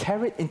 which he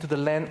carried into the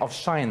land of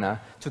Shinar,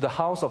 to the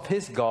house of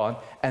his God,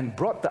 and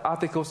brought the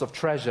articles of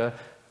treasure,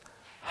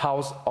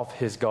 house of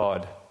his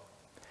God.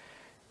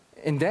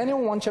 In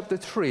Daniel 1 chapter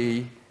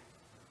 3,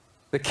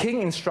 the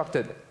king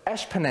instructed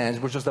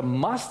Ashpenaz, which was the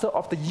master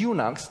of the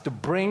eunuchs, to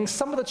bring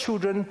some of the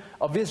children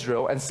of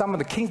Israel and some of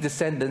the king's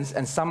descendants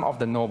and some of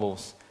the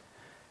nobles.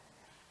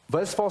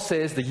 Verse 4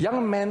 says, the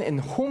young men in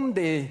whom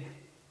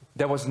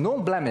there was no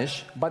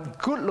blemish, but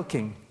good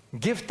looking,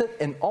 gifted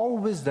in all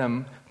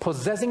wisdom,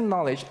 possessing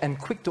knowledge and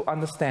quick to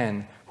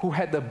understand, who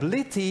had the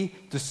ability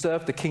to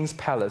serve the king's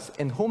palace,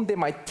 in whom they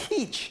might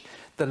teach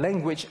the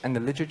language and the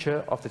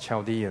literature of the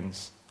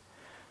Chaldeans.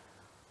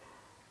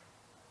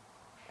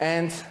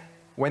 And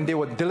when they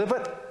were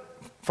delivered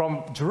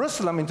from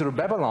Jerusalem into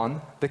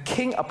Babylon, the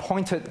king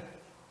appointed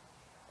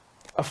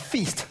a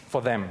feast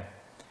for them.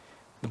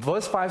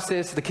 Verse 5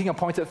 says, the king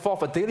appointed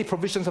forth a daily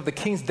provisions of the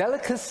king's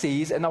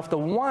delicacies and of the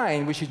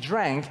wine which he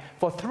drank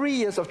for 3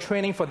 years of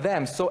training for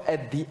them. So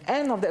at the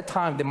end of that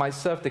time, they might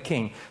serve the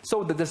king.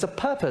 So there's a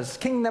purpose.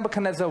 King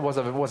Nebuchadnezzar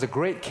was a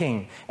great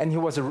king. And he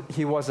was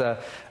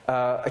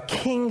a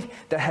king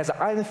that has an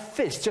iron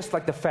fist, just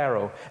like the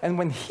Pharaoh. And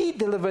when he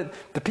delivered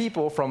the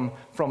people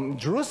from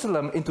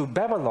Jerusalem into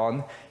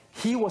Babylon,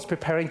 he was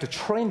preparing to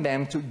train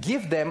them, to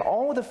give them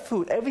all the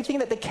food, everything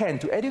that they can,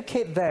 to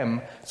educate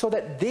them so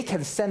that they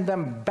can send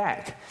them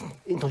back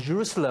into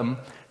Jerusalem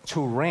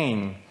to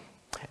reign.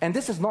 And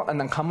this is not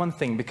an uncommon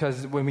thing,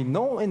 because when we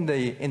know in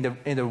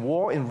the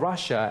war in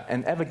Russia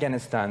and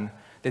Afghanistan,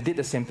 they did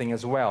the same thing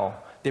as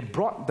well. They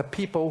brought the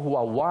people who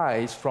are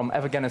wise from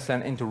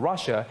Afghanistan into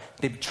Russia.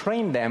 They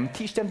trained them,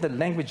 teach them the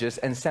languages,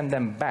 and send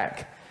them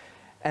back.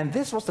 And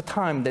this was the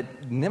time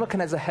that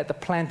Nebuchadnezzar had the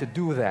plan to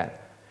do that.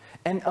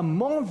 And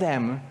among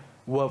them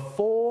were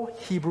 4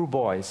 Hebrew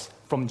boys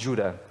from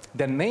Judah.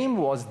 Their name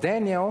was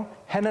Daniel,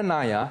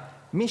 Hananiah,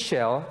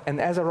 Mishael,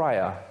 and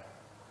Azariah.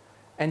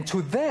 And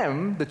to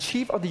them, the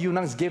chief of the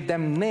eunuchs gave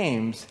them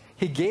names.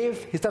 He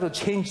started to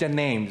change their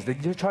names. They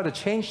tried to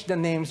change their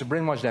names to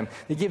brainwash them.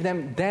 They gave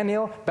them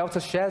Daniel,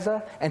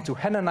 Belteshazzar, and to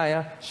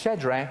Hananiah,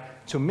 Shadrach,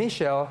 to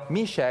Mishael,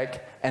 Meshach,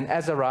 and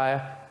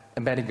Azariah,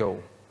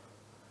 Abednego.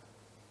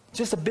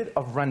 Just a bit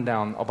of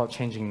rundown about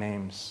changing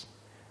names.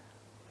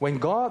 When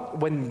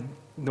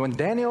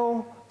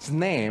Daniel's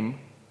name,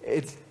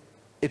 it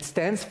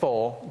stands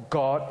for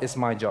God is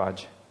my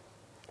judge.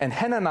 And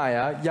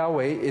Hananiah,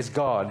 Yahweh is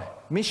God.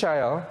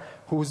 Mishael,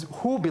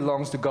 who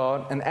belongs to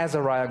God, and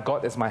Azariah,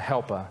 God is my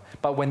helper.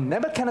 But when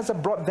Nebuchadnezzar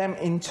brought them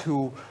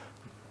into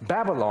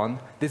Babylon,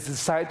 they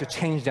decided to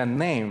change their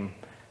name.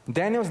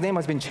 Daniel's name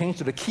has been changed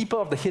to the keeper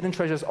of the hidden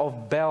treasures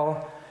of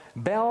Bel.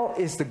 Bel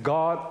is the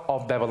god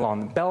of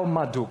Babylon, Bel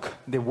Marduk.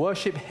 They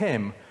worship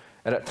him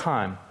at that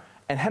time.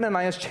 And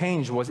Hananiah's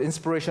change was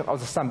inspiration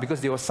of the sun,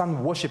 because they were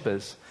sun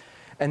worshippers.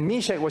 And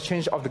Meshach was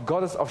changed of the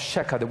goddess of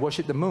Shekar, they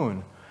worshipped the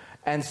moon.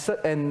 And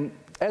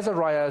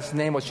Azariah's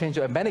name was changed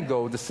to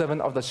Abednego, the servant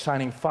of the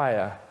shining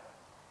fire.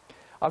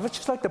 I would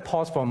just like to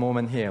pause for a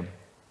moment here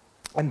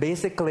and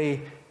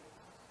basically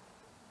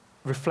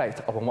reflect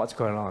upon what's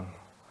going on.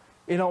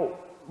 You know,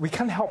 we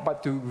can't help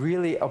but to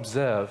really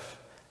observe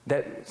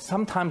that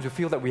sometimes we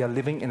feel that we are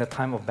living in a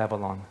time of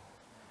Babylon.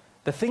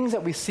 The things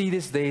that we see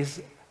these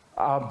days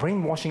are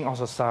brainwashing our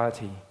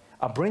society,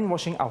 are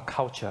brainwashing our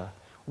culture.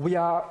 We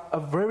are a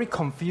very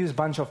confused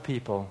bunch of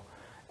people.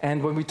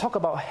 And when we talk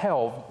about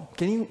health,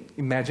 can you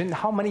imagine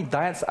how many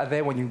diets are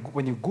there when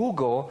you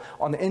Google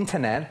on the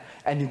internet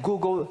and you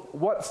Google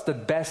what's the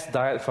best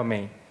diet for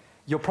me?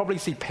 You'll probably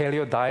see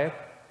paleo diet,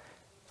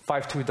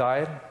 5-2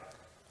 diet,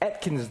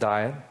 Atkins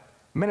diet,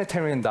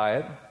 Mediterranean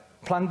diet,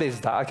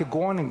 plant-based diet. I could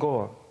go on and go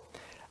on.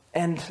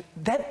 And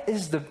that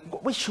is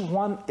which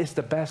one is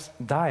the best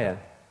diet?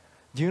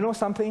 Do you know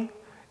something?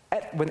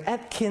 When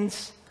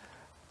Atkins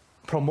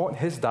promotes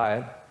his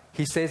diet,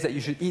 he says that you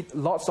should eat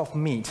lots of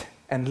meat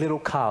and little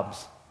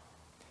carbs.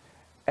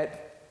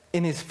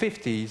 In his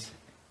 50s,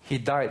 he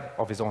died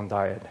of his own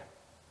diet.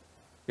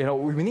 You know,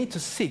 we need to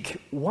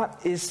seek what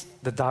is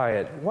the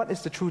diet, what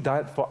is the true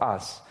diet for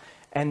us.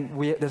 And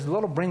there's a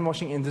lot of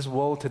brainwashing in this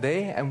world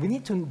today, and we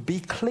need to be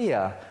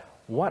clear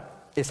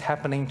what is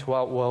happening to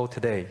our world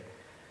today.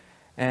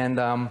 And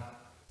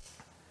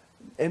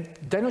in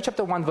Daniel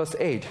chapter 1, verse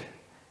 8,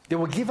 they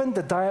were given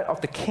the diet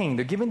of the king.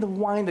 They're given the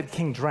wine that the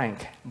king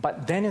drank.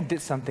 But Daniel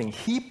did something.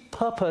 He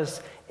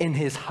purposed in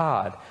his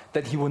heart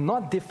that he would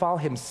not defile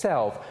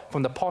himself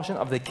from the portion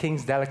of the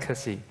king's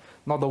delicacy,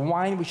 nor the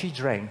wine which he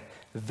drank.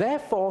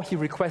 Therefore, he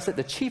requested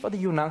the chief of the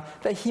eunuch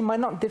that he might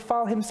not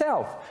defile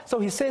himself.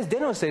 So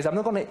Daniel says, I'm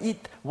not going to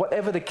eat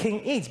whatever the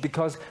king eats,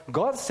 because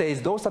God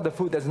says those are the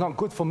food that's not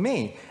good for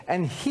me.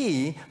 And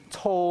he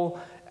told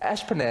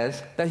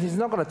Ashpenaz that he's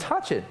not going to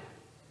touch it.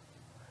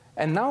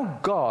 And now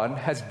God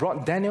has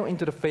brought Daniel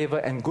into the favor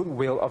and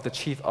goodwill of the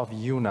chief of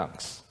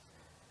eunuchs.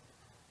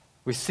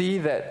 We see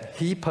that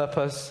he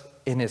purposed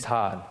in his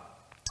heart.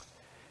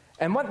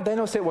 And what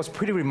Daniel said was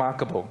pretty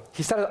remarkable.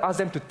 He started to ask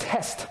them to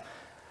test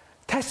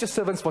your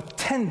servants for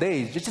 10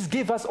 days. Just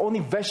give us only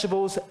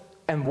vegetables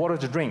and water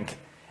to drink.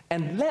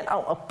 And let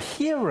our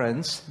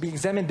appearance be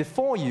examined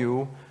before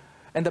you,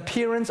 and the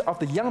appearance of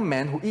the young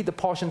men who eat the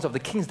portions of the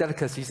king's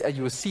delicacies as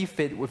you will see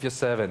fit with your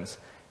servants.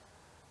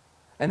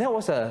 And that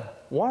was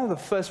one of the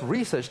first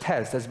research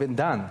tests that's been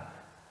done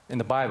in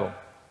the Bible.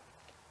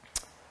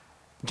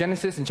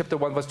 Genesis in chapter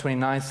 1 verse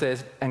 29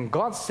 says, and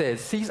God said,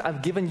 see,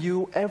 I've given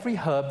you every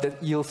herb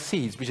that yields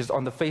seeds, which is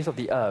on the face of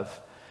the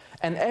earth.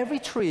 And every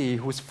tree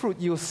whose fruit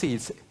yields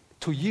seeds,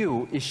 to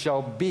you it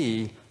shall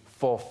be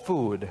for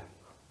food.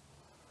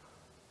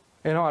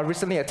 You know, I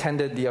recently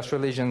attended the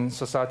Australasian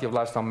Society of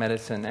Lifestyle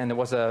Medicine, and there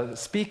was a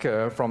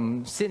speaker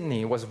from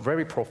Sydney. It was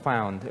very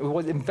profound. It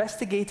was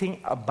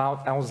investigating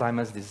about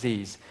Alzheimer's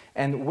disease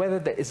and whether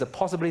there is a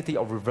possibility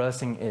of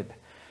reversing it.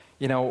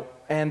 You know,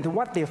 and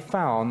what they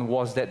found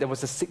was that there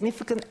was a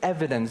significant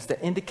evidence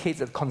that indicates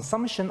that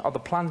consumption of the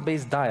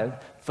plant-based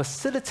diet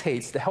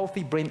facilitates the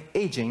healthy brain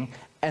aging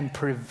and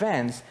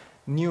prevents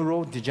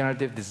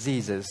neurodegenerative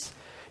diseases.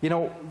 You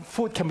know,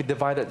 food can be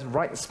divided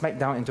right smack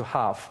down into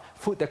half.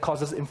 Food that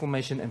causes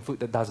inflammation and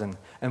food that doesn't.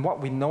 And what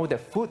we know that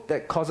food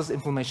that causes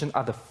inflammation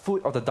are the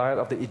food of the diet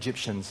of the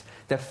Egyptians.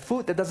 That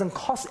food that doesn't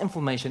cause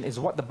inflammation is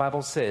what the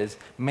Bible says,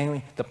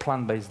 mainly the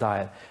plant-based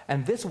diet.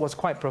 And this was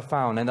quite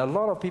profound. And a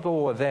lot of people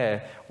who were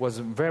there was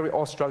very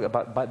awestruck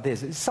about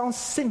this. It sounds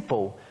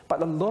simple,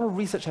 but a lot of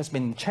research has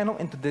been channeled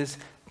into this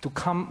to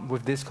come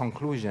with this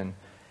conclusion.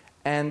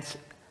 And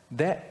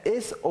there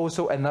is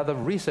also another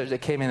research that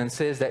came in and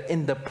says that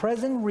in the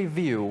present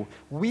review,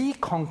 we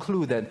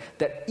concluded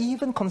that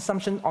even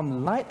consumption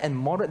on light and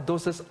moderate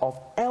doses of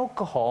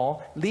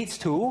alcohol leads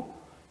to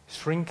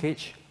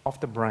shrinkage of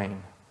the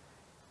brain.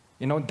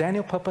 You know,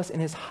 Daniel purposed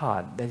in his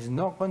heart that he's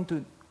not going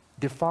to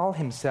defile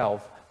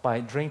himself by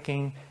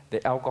drinking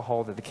the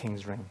alcohol that the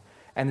kings drink.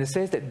 And it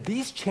says that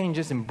these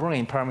changes in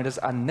brain parameters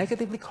are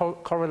negatively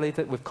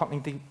correlated with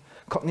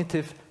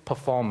cognitive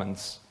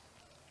performance.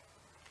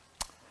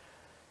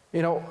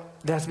 You know,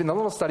 there's been a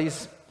lot of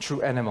studies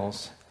through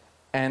animals.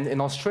 And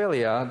in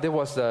Australia, there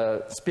was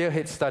a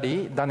spearhead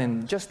study done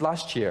in just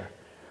last year.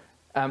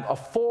 A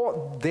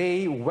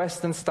 4-day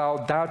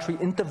Western-style dietary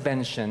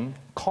intervention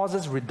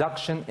causes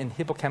reduction in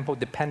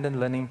hippocampal-dependent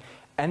learning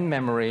and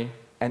memory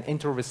and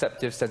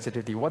interoceptive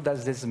sensitivity. What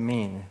does this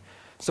mean?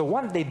 So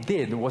what they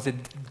did was they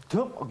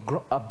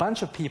took a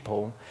bunch of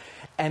people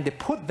and they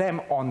put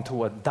them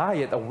onto a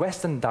diet, a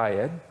Western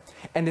diet,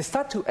 and they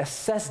start to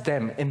assess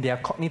them in their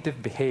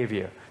cognitive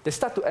behavior. They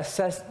start to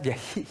assess their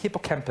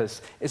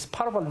hippocampus. It's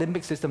part of our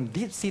limbic system,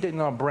 deep-seated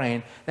in our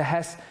brain, that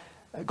has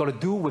got to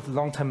do with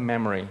long-term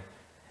memory.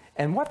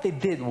 And what they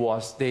did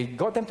was they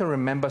got them to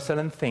remember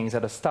certain things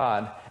at the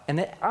start, and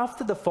then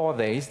after the 4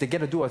 days, they get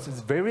to do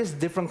various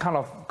different kind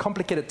of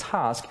complicated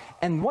tasks.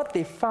 And what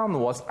they found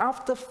was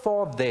after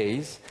 4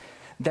 days,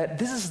 that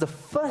this is the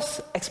first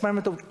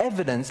experimental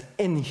evidence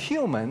in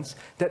humans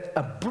that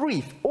a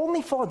brief,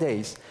 only 4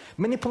 days,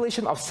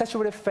 manipulation of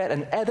saturated fat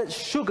and added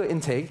sugar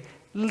intake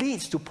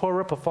leads to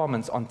poorer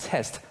performance on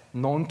tests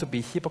known to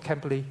be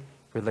hippocampally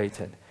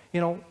related.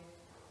 You know,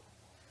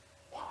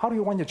 how do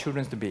you want your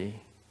children to be?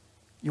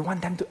 You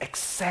want them to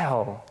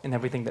excel in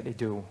everything that they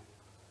do.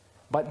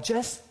 But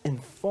just in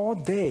 4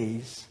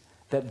 days,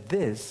 that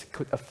this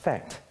could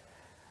affect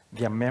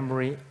their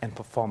memory and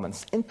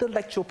performance,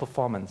 intellectual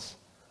performance.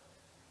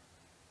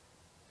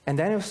 And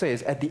Daniel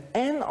says, at the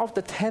end of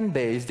the 10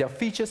 days, their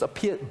features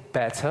appeared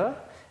better,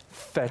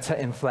 fatter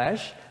in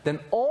flesh, than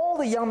all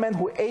the young men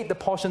who ate the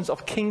portions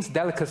of king's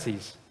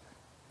delicacies.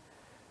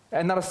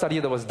 Another study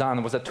that was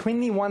done was a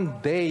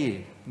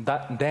 21-day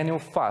Daniel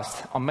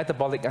fast on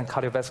metabolic and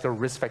cardiovascular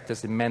risk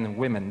factors in men and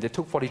women. They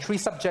took 43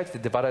 subjects, they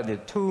divided it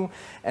into 2,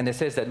 and they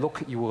says that,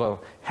 look, you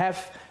will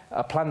have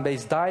a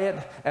plant-based diet,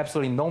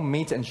 absolutely no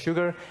meat and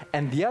sugar,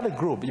 and the other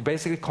group, you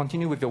basically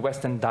continue with your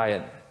Western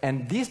diet.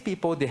 And these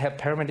people, they have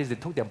parameters. They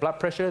took their blood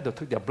pressure, they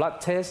took their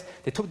blood test,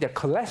 they took their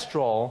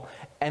cholesterol,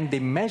 and they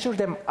measured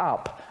them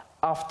up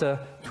after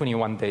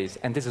 21 days.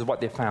 And this is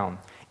what they found.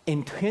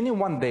 In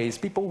 21 days,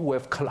 people who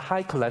have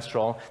high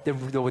cholesterol, they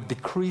were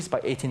decreased by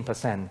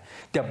 18%.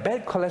 Their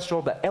bad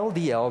cholesterol, the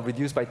LDL,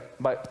 reduced by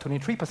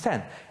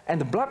 23%.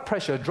 And the blood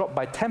pressure dropped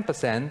by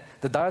 10%.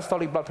 The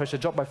diastolic blood pressure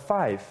dropped by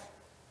 5%.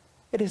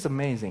 It is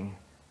amazing.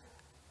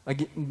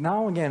 Like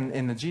now again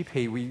in the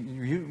GP,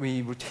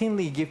 we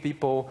routinely give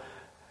people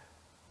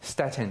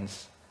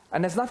statins.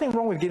 And there's nothing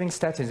wrong with giving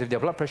statins if their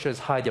blood pressure is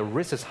high, their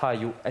risk is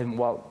high, and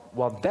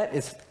while that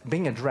is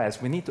being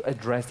addressed, we need to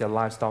address their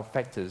lifestyle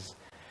factors.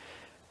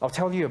 I'll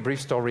tell you a brief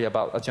story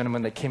about a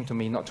gentleman that came to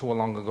me not too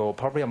long ago,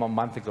 probably about a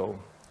month ago.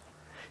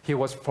 He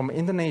was from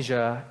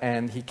Indonesia,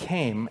 and he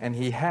came, and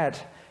he had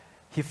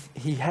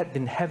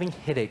been having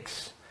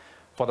headaches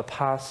for the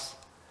past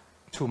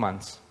 2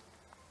 months.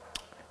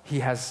 He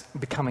has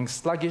becoming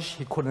sluggish.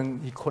 He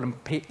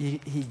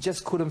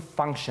just couldn't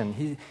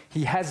function.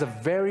 He has a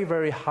very,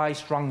 very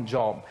high-strung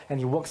job, and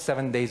he works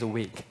 7 days a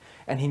week.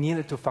 And he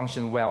needed to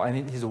function well.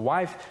 And his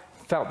wife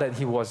felt that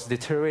he was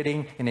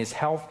deteriorating in his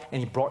health, and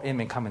he brought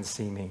him and come and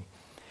see me.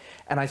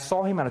 And I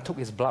saw him, and I took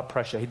his blood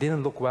pressure. He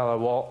didn't look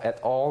well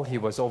at all. He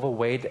was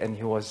overweight, and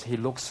he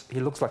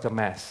looks like a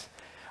mess.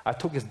 I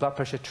took his blood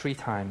pressure 3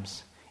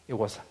 times. It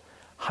was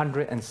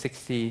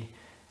 160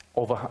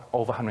 over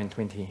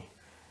 120.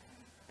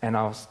 And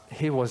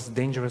he was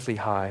dangerously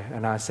high.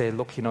 And I said,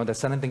 look, there's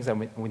certain things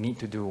that we need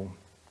to do.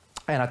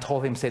 And I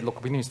told him,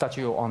 look, we need to start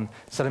you on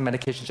certain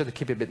medications just to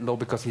keep it a bit low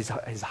because he's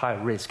high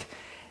risk.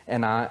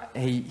 And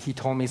he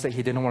told me that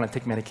he didn't want to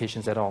take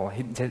medications at all.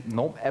 He said,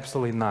 no,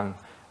 absolutely none.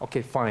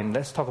 Okay, fine.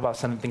 Let's talk about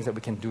certain things that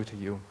we can do to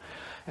you.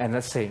 And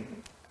let's say,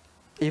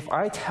 if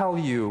I tell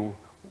you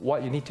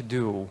what you need to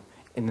do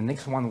in the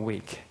next 1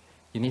 week,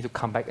 you need to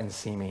come back and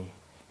see me.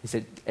 He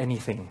said,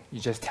 anything, you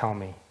just tell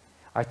me.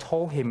 I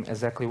told him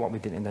exactly what we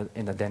did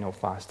in the Daniel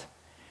fast.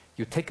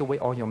 You take away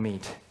all your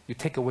meat. You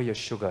take away your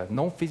sugar.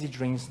 No fizzy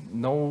drinks.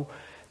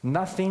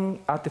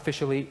 Nothing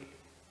artificially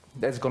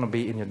that's going to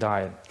be in your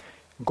diet.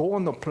 Go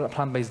on the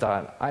plant-based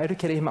diet. I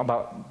educated him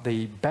about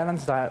the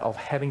balanced diet of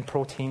having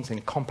proteins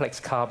and complex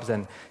carbs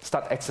and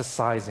start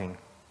exercising.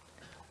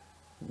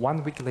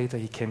 1 week later,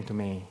 he came to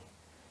me.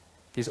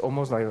 He's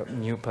almost like a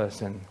new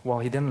person. Well,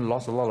 he didn't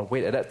lose a lot of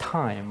weight at that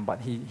time,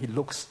 but he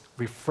looks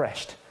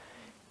refreshed.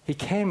 He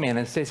came in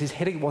and says his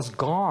headache was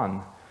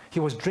gone. He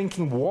was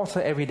drinking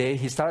water every day.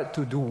 He started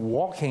to do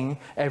walking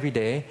every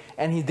day,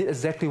 and he did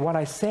exactly what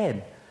I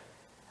said.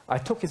 I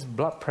took his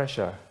blood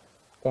pressure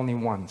only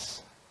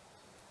once.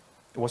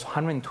 It was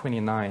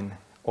 129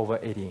 over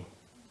 80.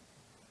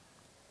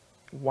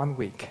 1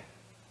 week.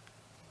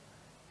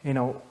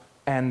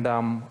 And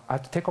I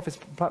had to take off his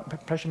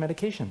blood pressure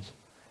medications.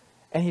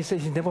 And he said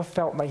he never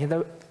felt like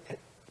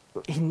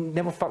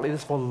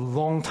this for a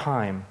long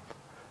time.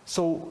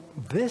 So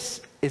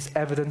this is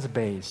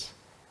evidence-based.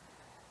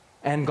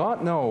 And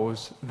God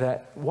knows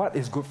that what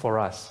is good for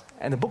us.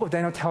 And the book of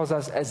Daniel tells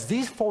us, as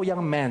these 4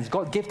 young men,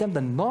 God gave them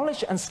the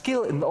knowledge and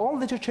skill in all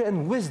literature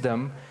and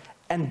wisdom,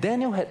 and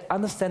Daniel had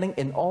understanding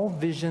in all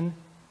vision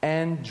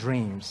and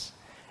dreams.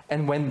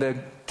 And when the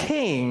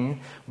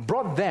king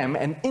brought them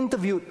and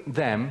interviewed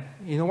them,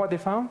 you know what they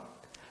found?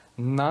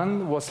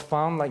 None was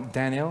found like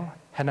Daniel,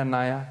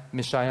 Hananiah,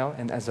 Mishael,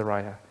 and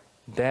Azariah.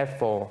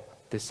 Therefore,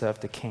 they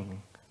served the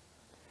king.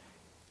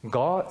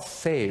 God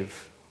saved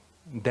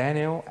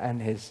Daniel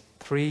and his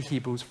 3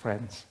 Hebrew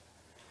friends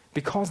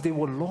because they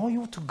were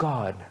loyal to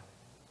God.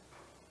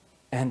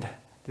 And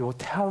they were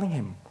telling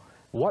him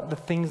what the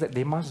things that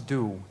they must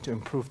do to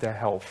improve their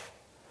health.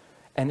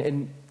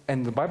 And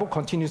the Bible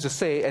continues to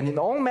say, and in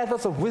all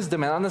methods of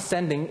wisdom and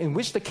understanding in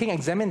which the king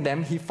examined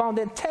them, he found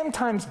them 10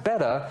 times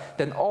better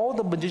than all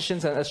the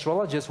magicians and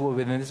astrologers who were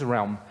within this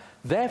realm.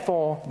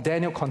 Therefore,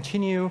 Daniel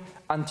continued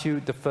until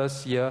the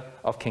 1st year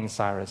of King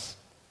Cyrus.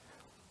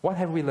 What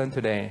have we learned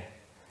today?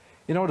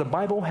 The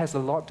Bible has a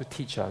lot to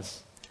teach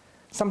us.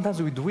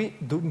 Sometimes we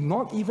do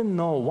not even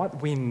know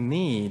what we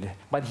need,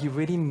 but he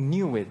really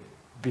knew it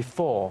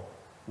before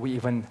we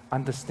even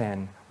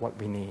understand what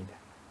we need.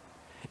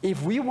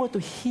 If we were to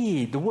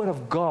heed the word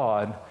of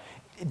God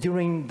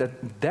during the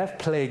death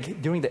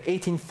plague, during the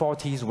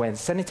 1840s when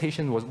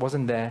sanitation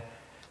wasn't there,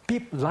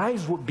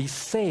 lives would be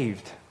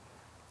saved.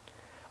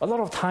 A lot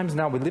of times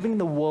now we're living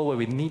in a world where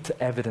we need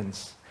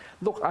evidence.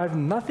 Look, I have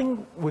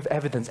nothing with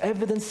evidence.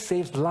 Evidence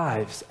saves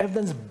lives.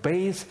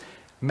 Evidence-based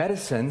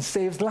medicine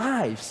saves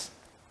lives.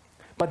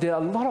 But there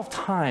are a lot of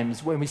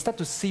times when we start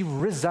to see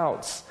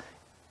results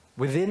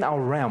within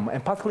our realm,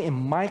 and particularly in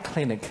my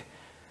clinic,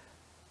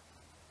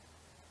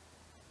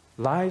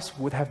 lives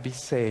would have been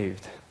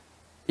saved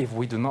if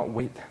we do not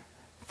wait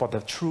for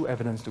the true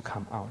evidence to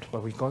come out.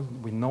 But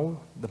we know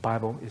the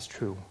Bible is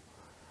true.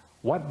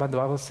 What the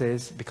Bible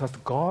says, because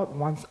God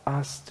wants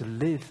us to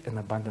live an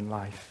abundant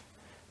life,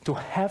 to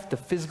have the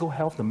physical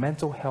health, the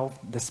mental health,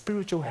 the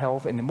spiritual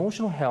health, and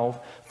emotional health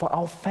for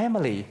our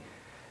family.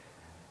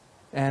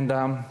 And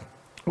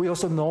we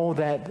also know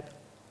that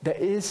there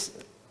is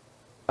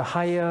a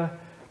higher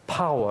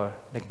power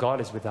that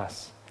God is with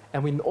us.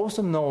 And we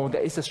also know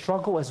there is a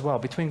struggle as well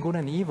between good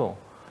and evil.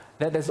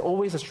 That there's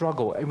always a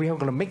struggle, and we are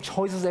going to make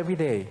choices every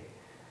day.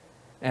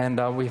 And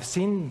we've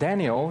seen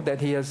Daniel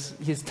that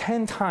he's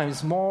 10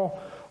 times more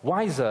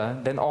wiser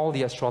than all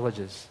the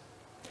astrologers.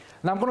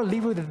 Now I'm going to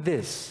leave you with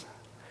this.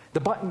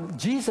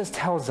 Jesus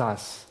tells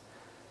us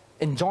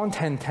in John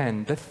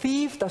 10:10, the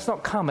thief does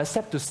not come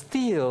except to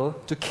steal,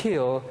 to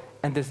kill,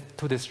 and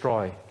to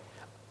destroy.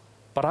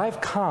 But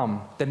I've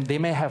come that they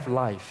may have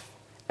life,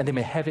 and they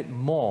may have it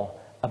more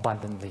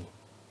abundantly.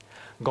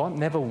 God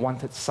never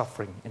wanted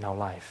suffering in our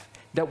life.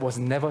 That was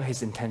never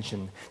his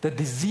intention. The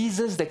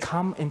diseases that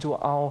come into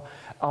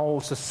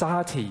our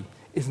society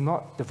is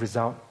not the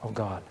result of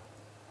God.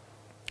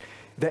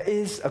 There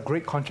is a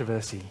great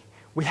controversy.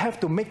 We have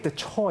to make the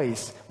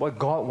choice what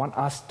God wants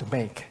us to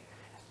make.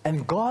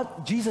 And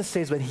Jesus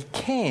says when he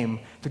came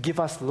to give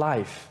us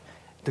life,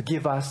 to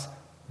give us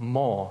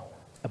more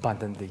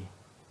abundantly.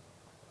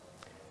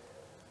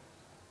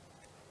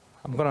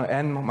 I'm going to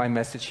end my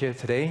message here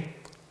today.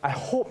 I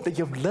hope that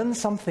you've learned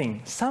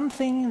something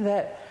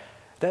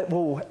that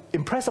will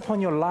impress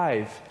upon your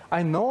life.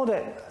 I know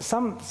that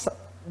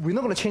we're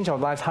not going to change our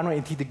lives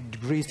 180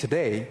 degrees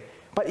today,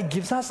 but it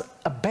gives us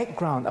a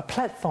background, a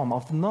platform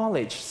of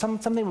knowledge,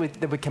 something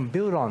that we can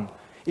build on.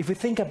 If you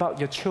think about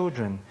your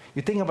children,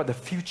 you think about the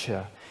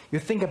future, you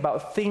think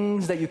about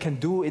things that you can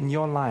do in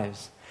your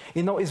lives.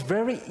 It's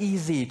very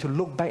easy to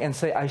look back and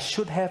say, I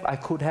should have, I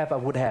could have, I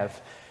would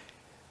have.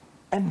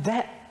 And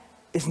that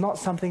is not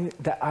something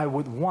that I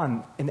would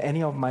want in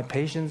any of my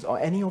patients or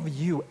any of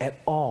you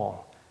at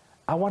all.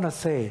 I want to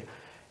say,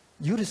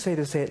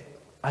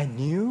 I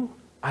knew,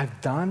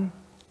 I've done,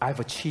 I've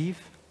achieved,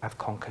 I've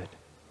conquered.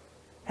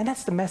 And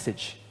that's the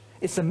message.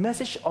 It's a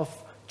message of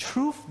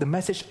truth, the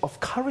message of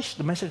courage,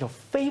 the message of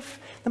faith,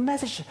 the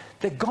message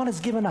that God has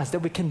given us, that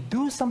we can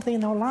do something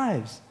in our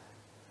lives.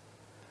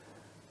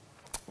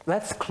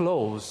 Let's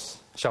close,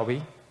 shall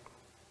we,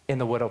 in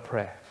the word of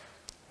prayer.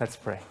 Let's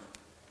pray.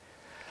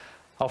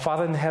 Our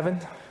Father in heaven,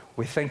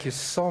 we thank you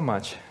so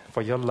much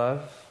for your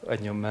love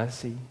and your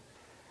mercy.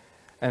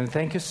 And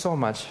thank you so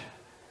much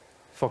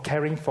for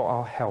caring for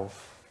our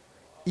health.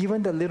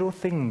 Even the little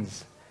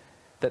things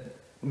that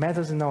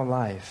matters in our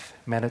life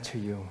matter to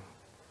you.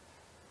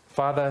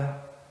 Father,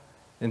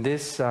 in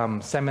this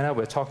seminar,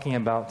 we're talking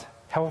about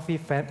healthy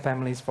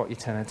families for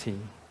eternity.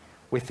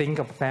 We think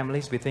of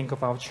families, we think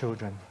of our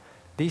children.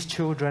 These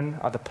children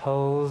are the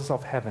pearls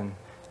of heaven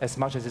as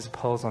much as it's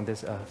pearls on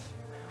this earth.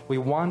 We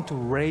want to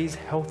raise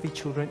healthy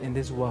children in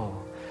this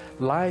world.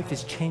 Life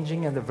is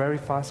changing at a very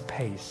fast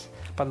pace.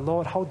 But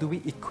Lord, how do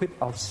we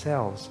equip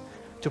ourselves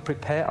to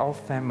prepare our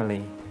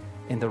family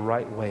in the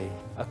right way,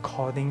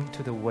 according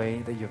to the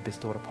way that you have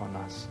bestowed upon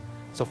us?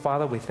 So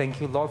Father, we thank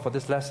you, Lord, for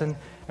this lesson,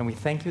 and we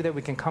thank you that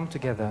we can come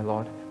together,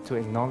 Lord, to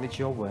acknowledge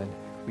your word.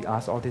 We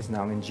ask all this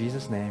now in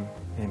Jesus' name.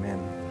 Amen.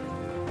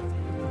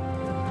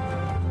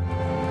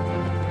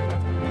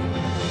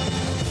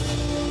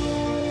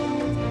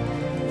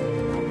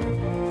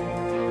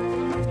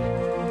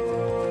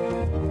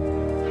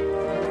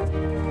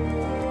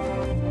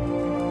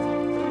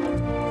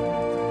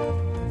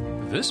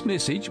 This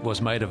message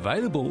was made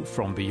available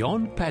from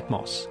Beyond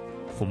Patmos.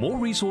 For more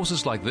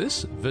resources like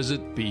this,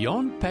 visit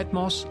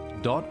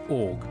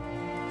beyondpatmos.org.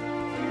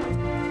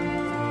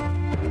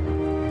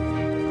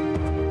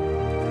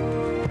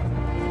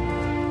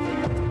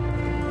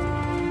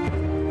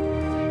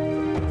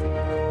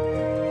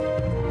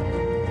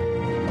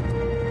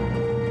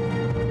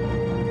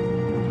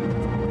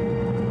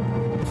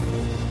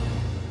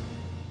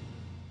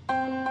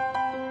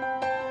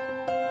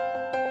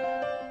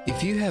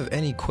 If you have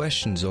any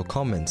questions or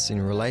comments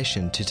in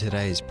relation to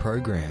today's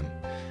program,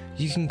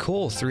 you can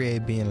call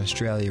 3ABN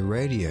Australia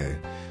Radio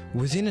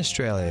within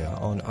Australia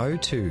on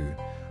 02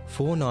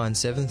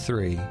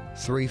 4973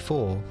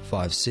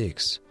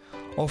 3456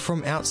 or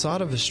from outside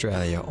of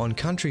Australia on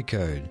country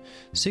code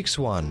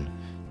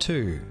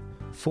 612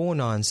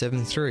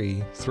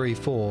 4973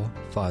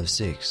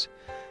 3456.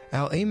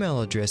 Our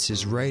email address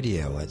is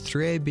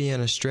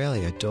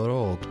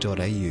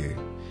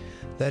radio@3abnaustralia.org.au.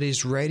 That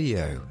is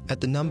radio at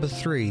the number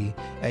 3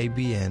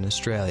 ABN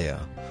Australia,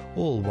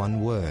 all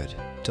one word,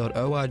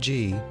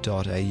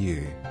 .org.au.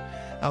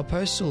 Our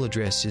postal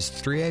address is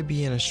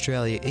 3ABN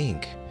Australia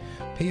Inc.,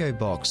 PO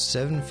Box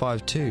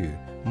 752,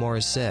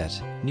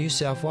 Morisset, New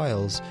South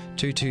Wales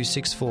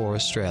 2264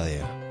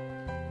 Australia.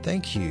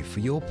 Thank you for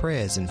your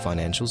prayers and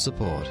financial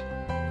support.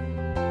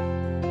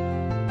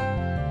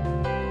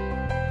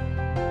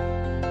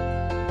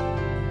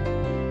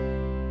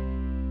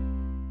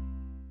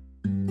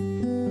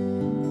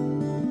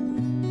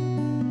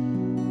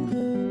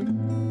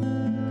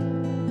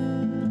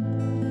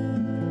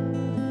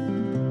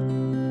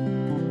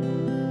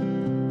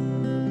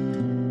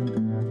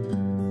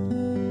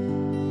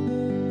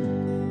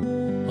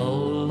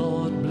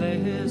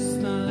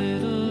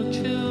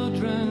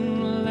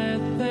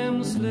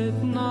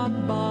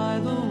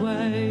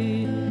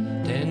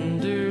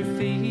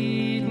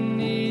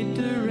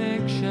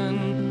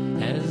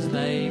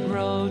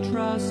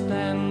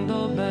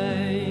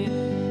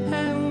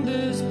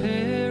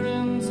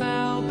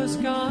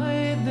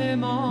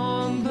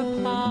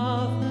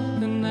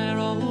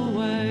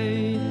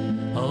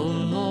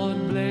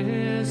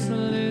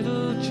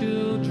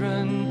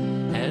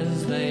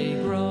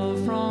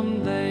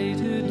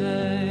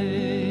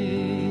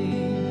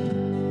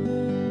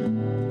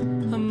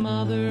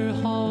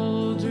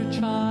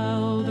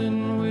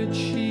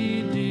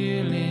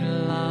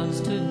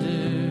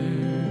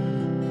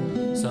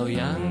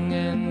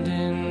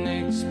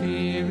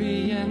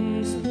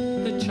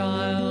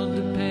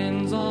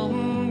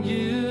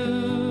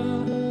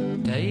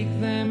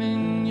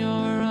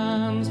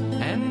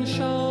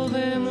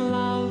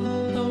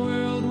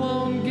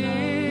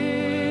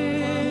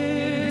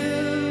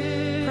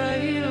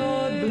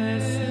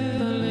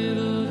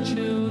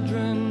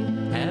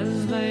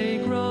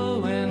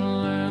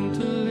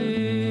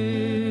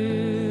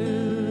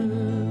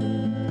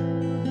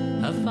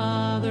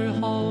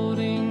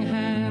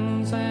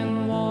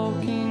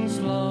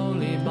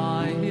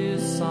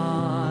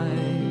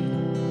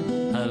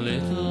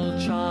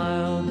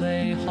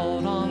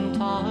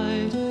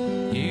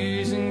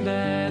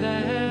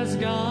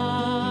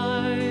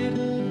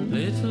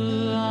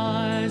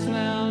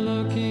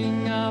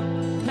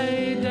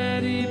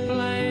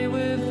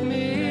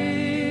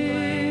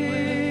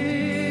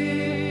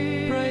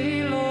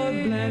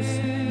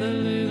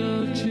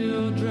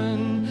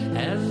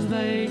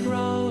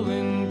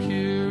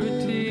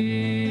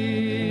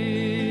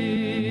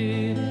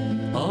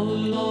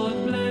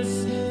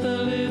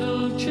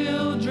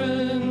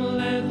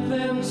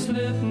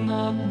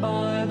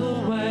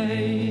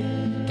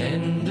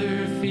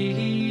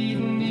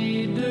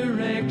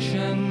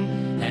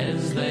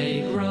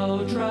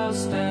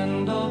 Trust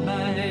and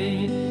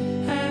obey,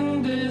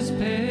 and as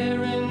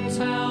parents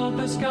help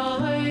us guide.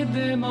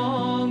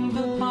 on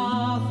the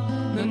path,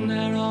 the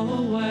narrow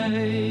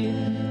way.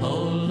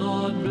 Oh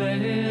Lord,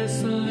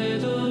 bless the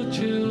little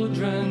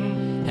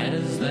children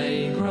as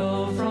they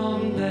grow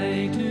from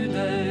day to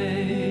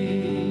day.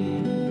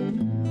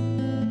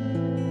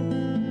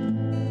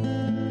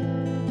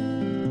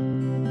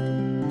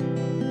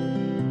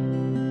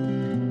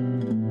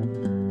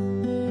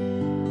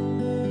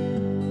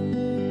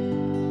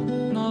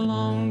 No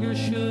longer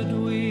should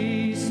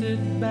we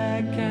sit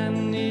back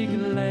and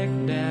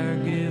neglect our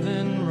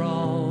given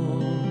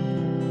role.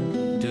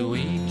 To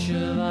each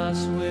of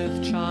us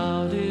with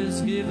child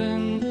is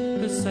given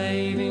the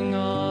saving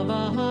of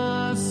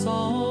our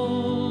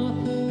soul.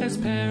 As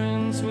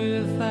parents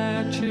with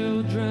our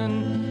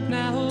children,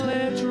 now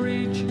let's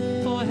reach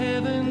for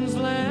heaven's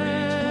land.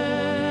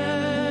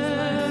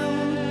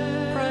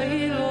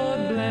 Pray,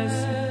 Lord,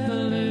 bless the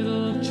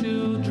little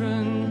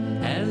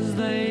children as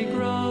they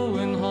grow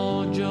and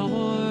hold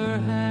your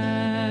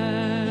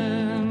hand.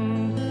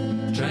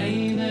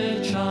 Train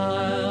a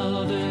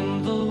child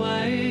in the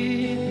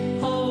way,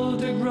 oh,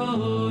 to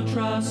grow,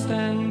 trust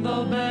and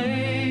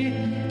obey.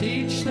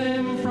 Teach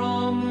them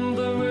from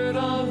the Word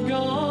of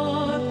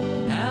God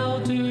how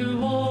to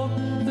walk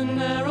the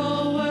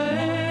narrow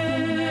way.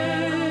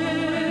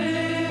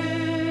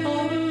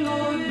 Oh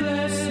Lord,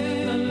 bless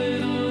the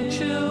little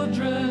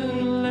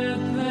children, let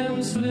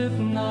them slip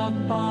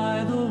not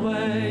by the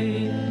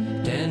way.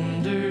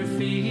 Tender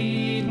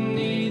feet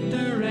need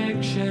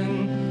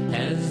direction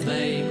as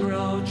they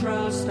grow,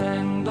 trust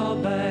and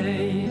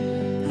obey.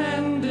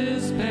 And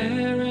as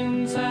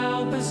parents,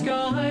 help us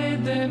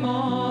guide them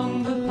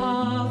on the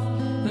path,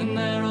 the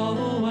narrow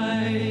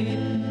way.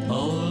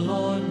 Oh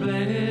Lord,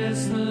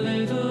 bless the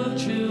little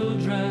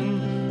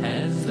children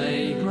as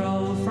they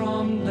grow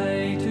from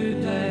day to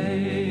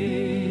day.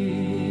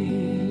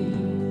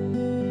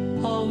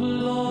 Oh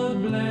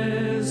Lord,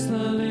 bless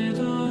the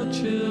little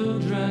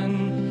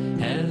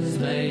children as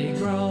they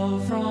grow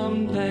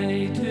from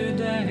day to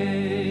day.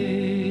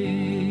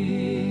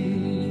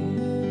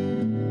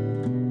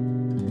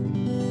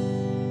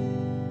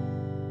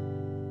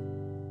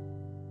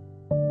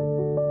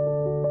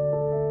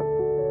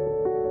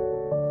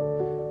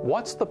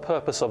 What's the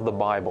purpose of the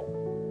Bible?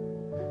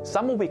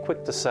 Some will be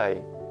quick to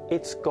say,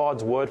 it's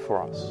God's Word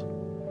for us.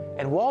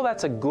 And while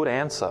that's a good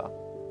answer,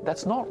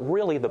 that's not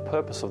really the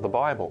purpose of the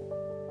Bible.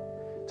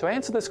 To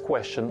answer this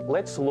question,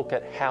 let's look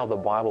at how the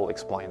Bible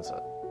explains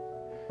it.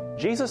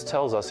 Jesus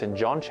tells us in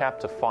John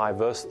chapter 5,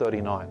 verse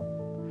 39,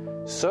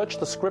 "Search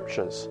the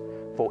Scriptures,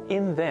 for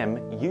in them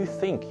you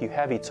think you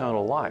have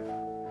eternal life,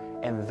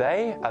 and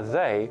they are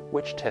they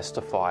which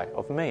testify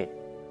of me."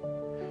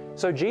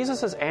 So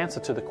Jesus' answer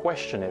to the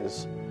question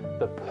is,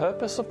 the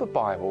purpose of the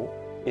Bible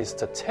is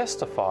to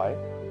testify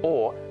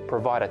or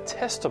provide a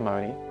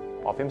testimony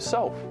of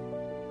himself.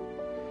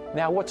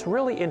 Now, what's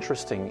really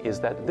interesting is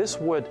that this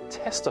word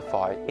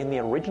testify in the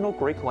original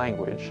Greek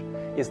language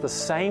is the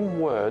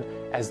same word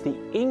as the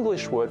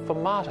English word for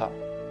martyr,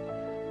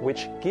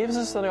 which gives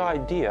us the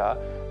idea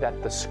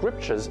that the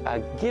Scriptures are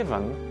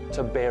given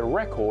to bear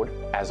record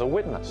as a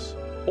witness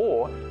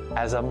or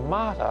as a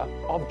martyr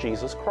of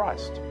Jesus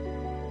Christ.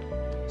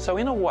 So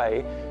in a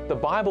way, the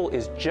Bible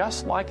is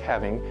just like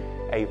having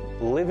a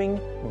living,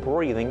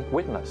 breathing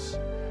witness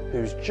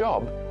whose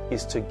job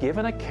is to give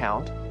an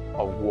account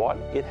of what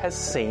it has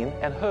seen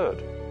and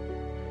heard.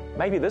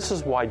 Maybe this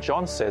is why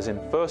John says in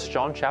 1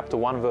 John chapter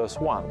 1 verse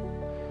 1,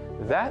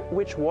 "That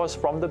which was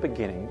from the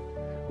beginning,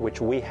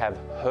 which we have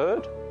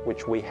heard,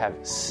 which we have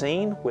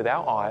seen with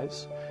our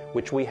eyes,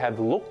 which we have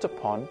looked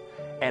upon,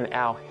 and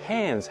our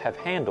hands have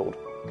handled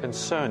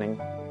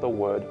concerning the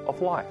word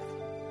of life."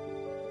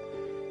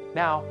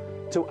 Now,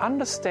 to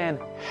understand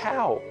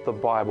how the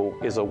Bible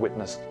is a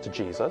witness to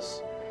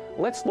Jesus,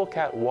 let's look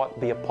at what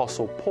the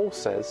Apostle Paul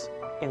says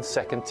in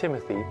 2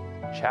 Timothy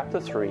chapter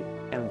 3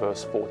 and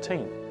verse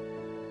 14.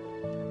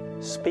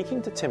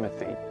 Speaking to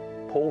Timothy,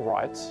 Paul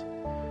writes,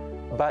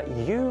 "But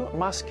you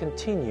must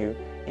continue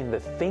in the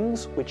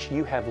things which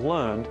you have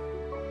learned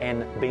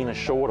and been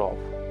assured of,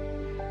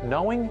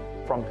 knowing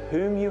from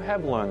whom you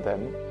have learned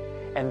them,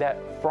 and that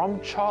from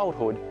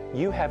childhood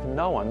you have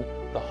known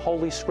the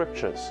Holy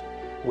Scriptures,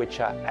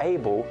 which are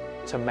able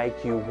to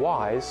make you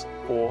wise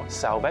for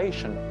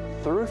salvation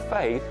through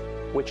faith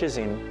which is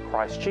in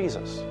Christ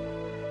Jesus."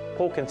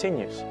 Paul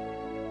continues,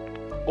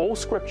 "All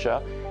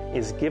Scripture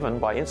is given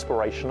by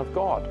inspiration of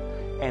God,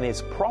 and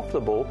is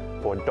profitable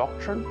for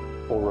doctrine,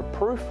 for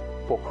reproof,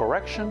 for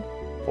correction,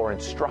 for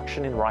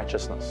instruction in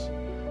righteousness,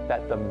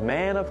 that the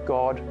man of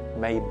God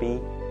may be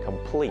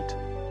complete,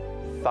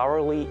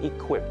 thoroughly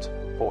equipped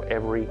for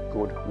every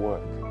good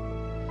work."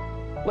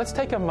 Let's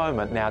take a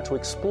moment now to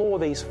explore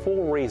these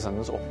 4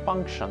 reasons or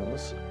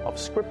functions of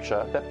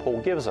Scripture that Paul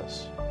gives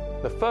us.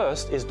 The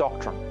first is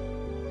doctrine.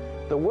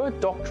 The word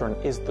doctrine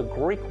is the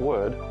Greek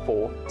word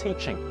for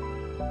teaching.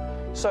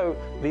 So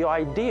the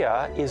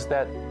idea is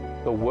that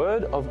the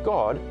Word of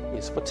God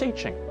is for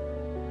teaching.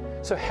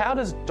 So how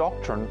does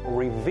doctrine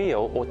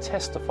reveal or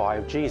testify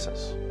of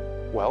Jesus?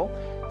 Well,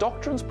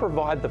 doctrines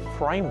provide the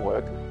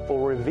framework for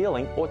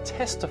revealing or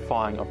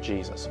testifying of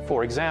Jesus.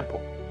 For example,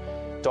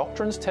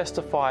 doctrines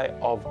testify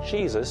of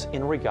Jesus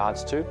in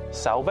regards to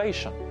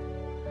salvation,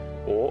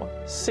 or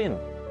sin,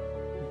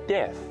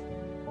 death,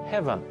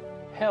 heaven,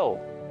 hell,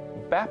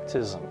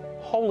 baptism,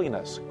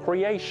 holiness,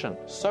 creation,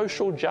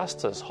 social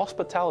justice,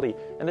 hospitality,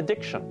 and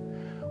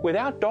addiction.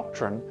 Without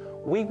doctrine,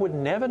 we would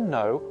never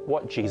know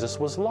what Jesus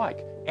was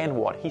like and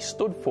what he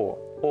stood for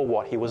or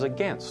what he was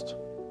against.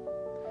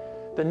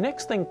 The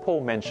next thing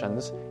Paul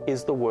mentions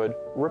is the word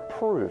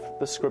reprove.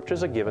 The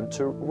scriptures are given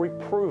to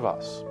reprove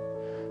us.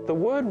 The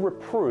word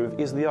reprove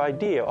is the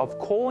idea of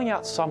calling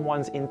out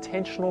someone's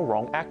intentional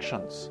wrong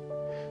actions.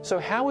 So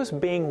how is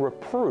being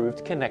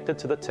reproved connected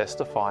to the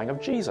testifying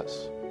of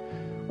Jesus?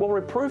 Well,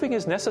 reproving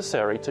is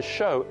necessary to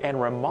show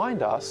and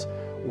remind us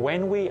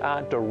when we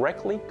are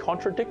directly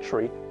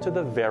contradictory to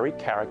the very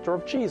character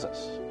of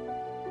Jesus.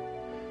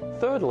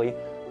 Thirdly,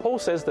 Paul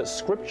says that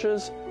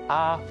scriptures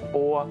are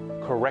for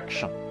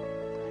correction.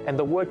 And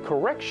the word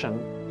correction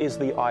is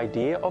the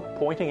idea of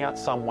pointing out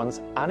someone's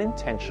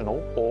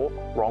unintentional or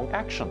wrong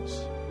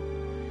actions.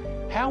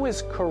 How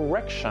is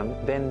correction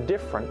then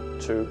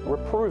different to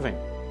reproving?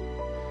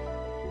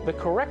 The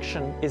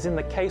correction is in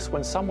the case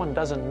when someone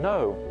doesn't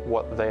know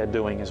what they are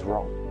doing is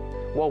wrong,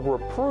 while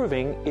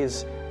reproving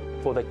is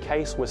for the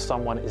case where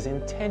someone is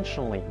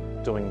intentionally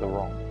doing the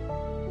wrong.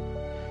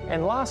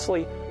 And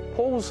lastly,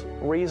 Paul's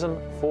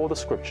reason for the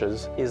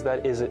scriptures is that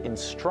it is an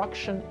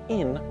instruction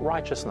in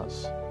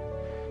righteousness.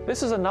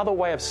 This is another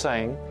way of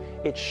saying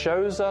it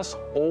shows us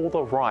all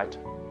the right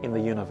in the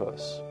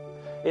universe.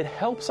 It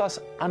helps us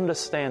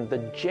understand the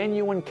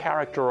genuine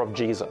character of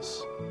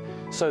Jesus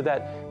so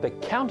that the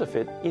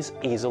counterfeit is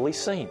easily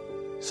seen.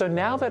 So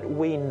now that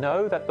we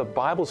know that the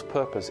Bible's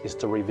purpose is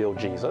to reveal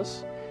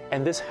Jesus,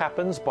 and this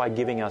happens by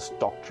giving us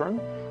doctrine,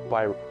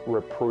 by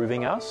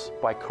reproving us,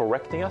 by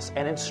correcting us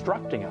and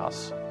instructing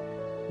us,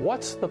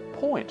 what's the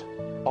point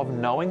of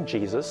knowing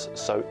Jesus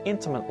so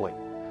intimately?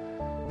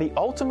 The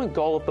ultimate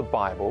goal of the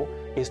Bible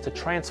is to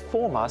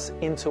transform us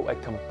into a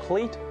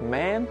complete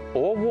man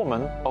or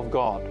woman of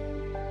God.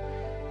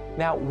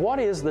 Now, what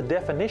is the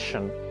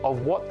definition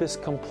of what this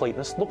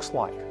completeness looks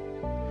like?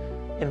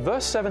 In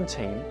verse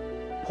 17,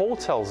 Paul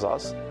tells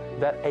us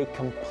that a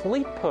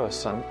complete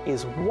person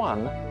is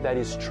one that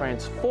is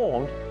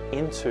transformed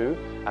into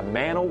a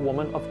man or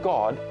woman of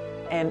God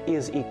and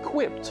is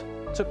equipped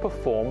to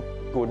perform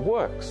good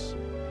works.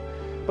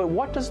 But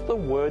what does the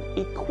word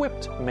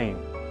equipped mean?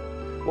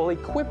 Well,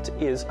 equipped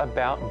is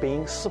about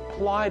being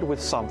supplied with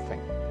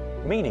something,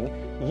 meaning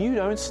you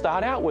don't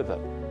start out with it,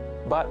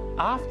 but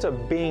after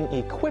being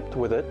equipped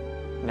with it,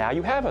 now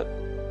you have it.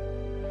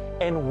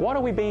 And what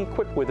are we being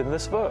equipped with in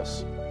this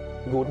verse?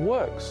 Good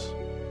works.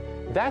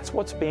 That's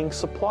what's being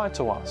supplied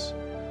to us.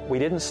 We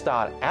didn't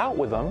start out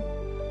with them,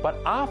 but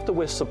after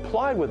we're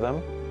supplied with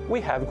them, we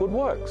have good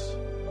works.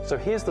 So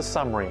here's the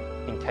summary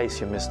in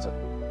case you missed it.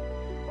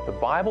 The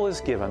Bible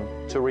is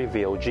given to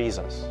reveal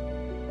Jesus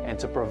and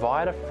to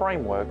provide a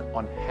framework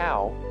on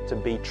how to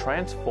be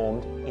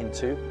transformed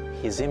into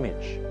His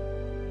image.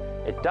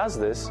 It does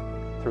this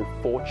through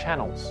 4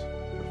 channels.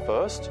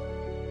 First,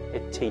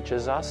 it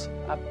teaches us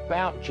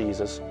about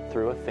Jesus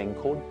through a thing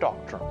called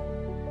doctrine.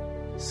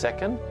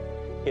 Second,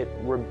 it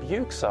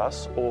rebukes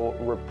us or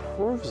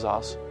reproves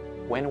us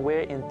when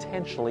we're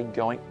intentionally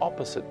going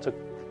opposite to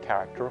the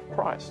character of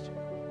Christ.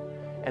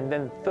 And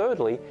then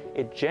thirdly,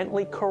 it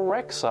gently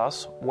corrects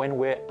us when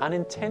we're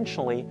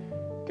unintentionally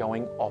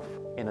going off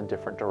in a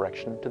different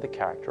direction to the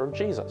character of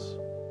Jesus.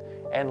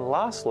 And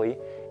lastly,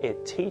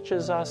 it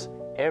teaches us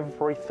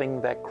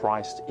everything that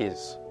Christ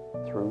is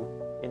through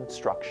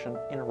instruction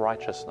in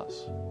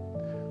righteousness.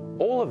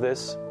 All of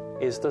this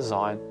is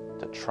designed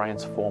to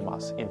transform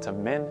us into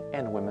men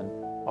and women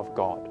of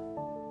God.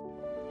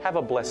 Have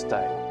a blessed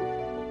day.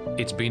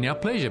 It's been our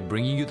pleasure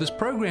bringing you this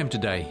program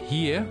today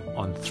here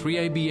on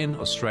 3ABN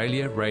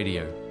Australia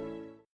Radio.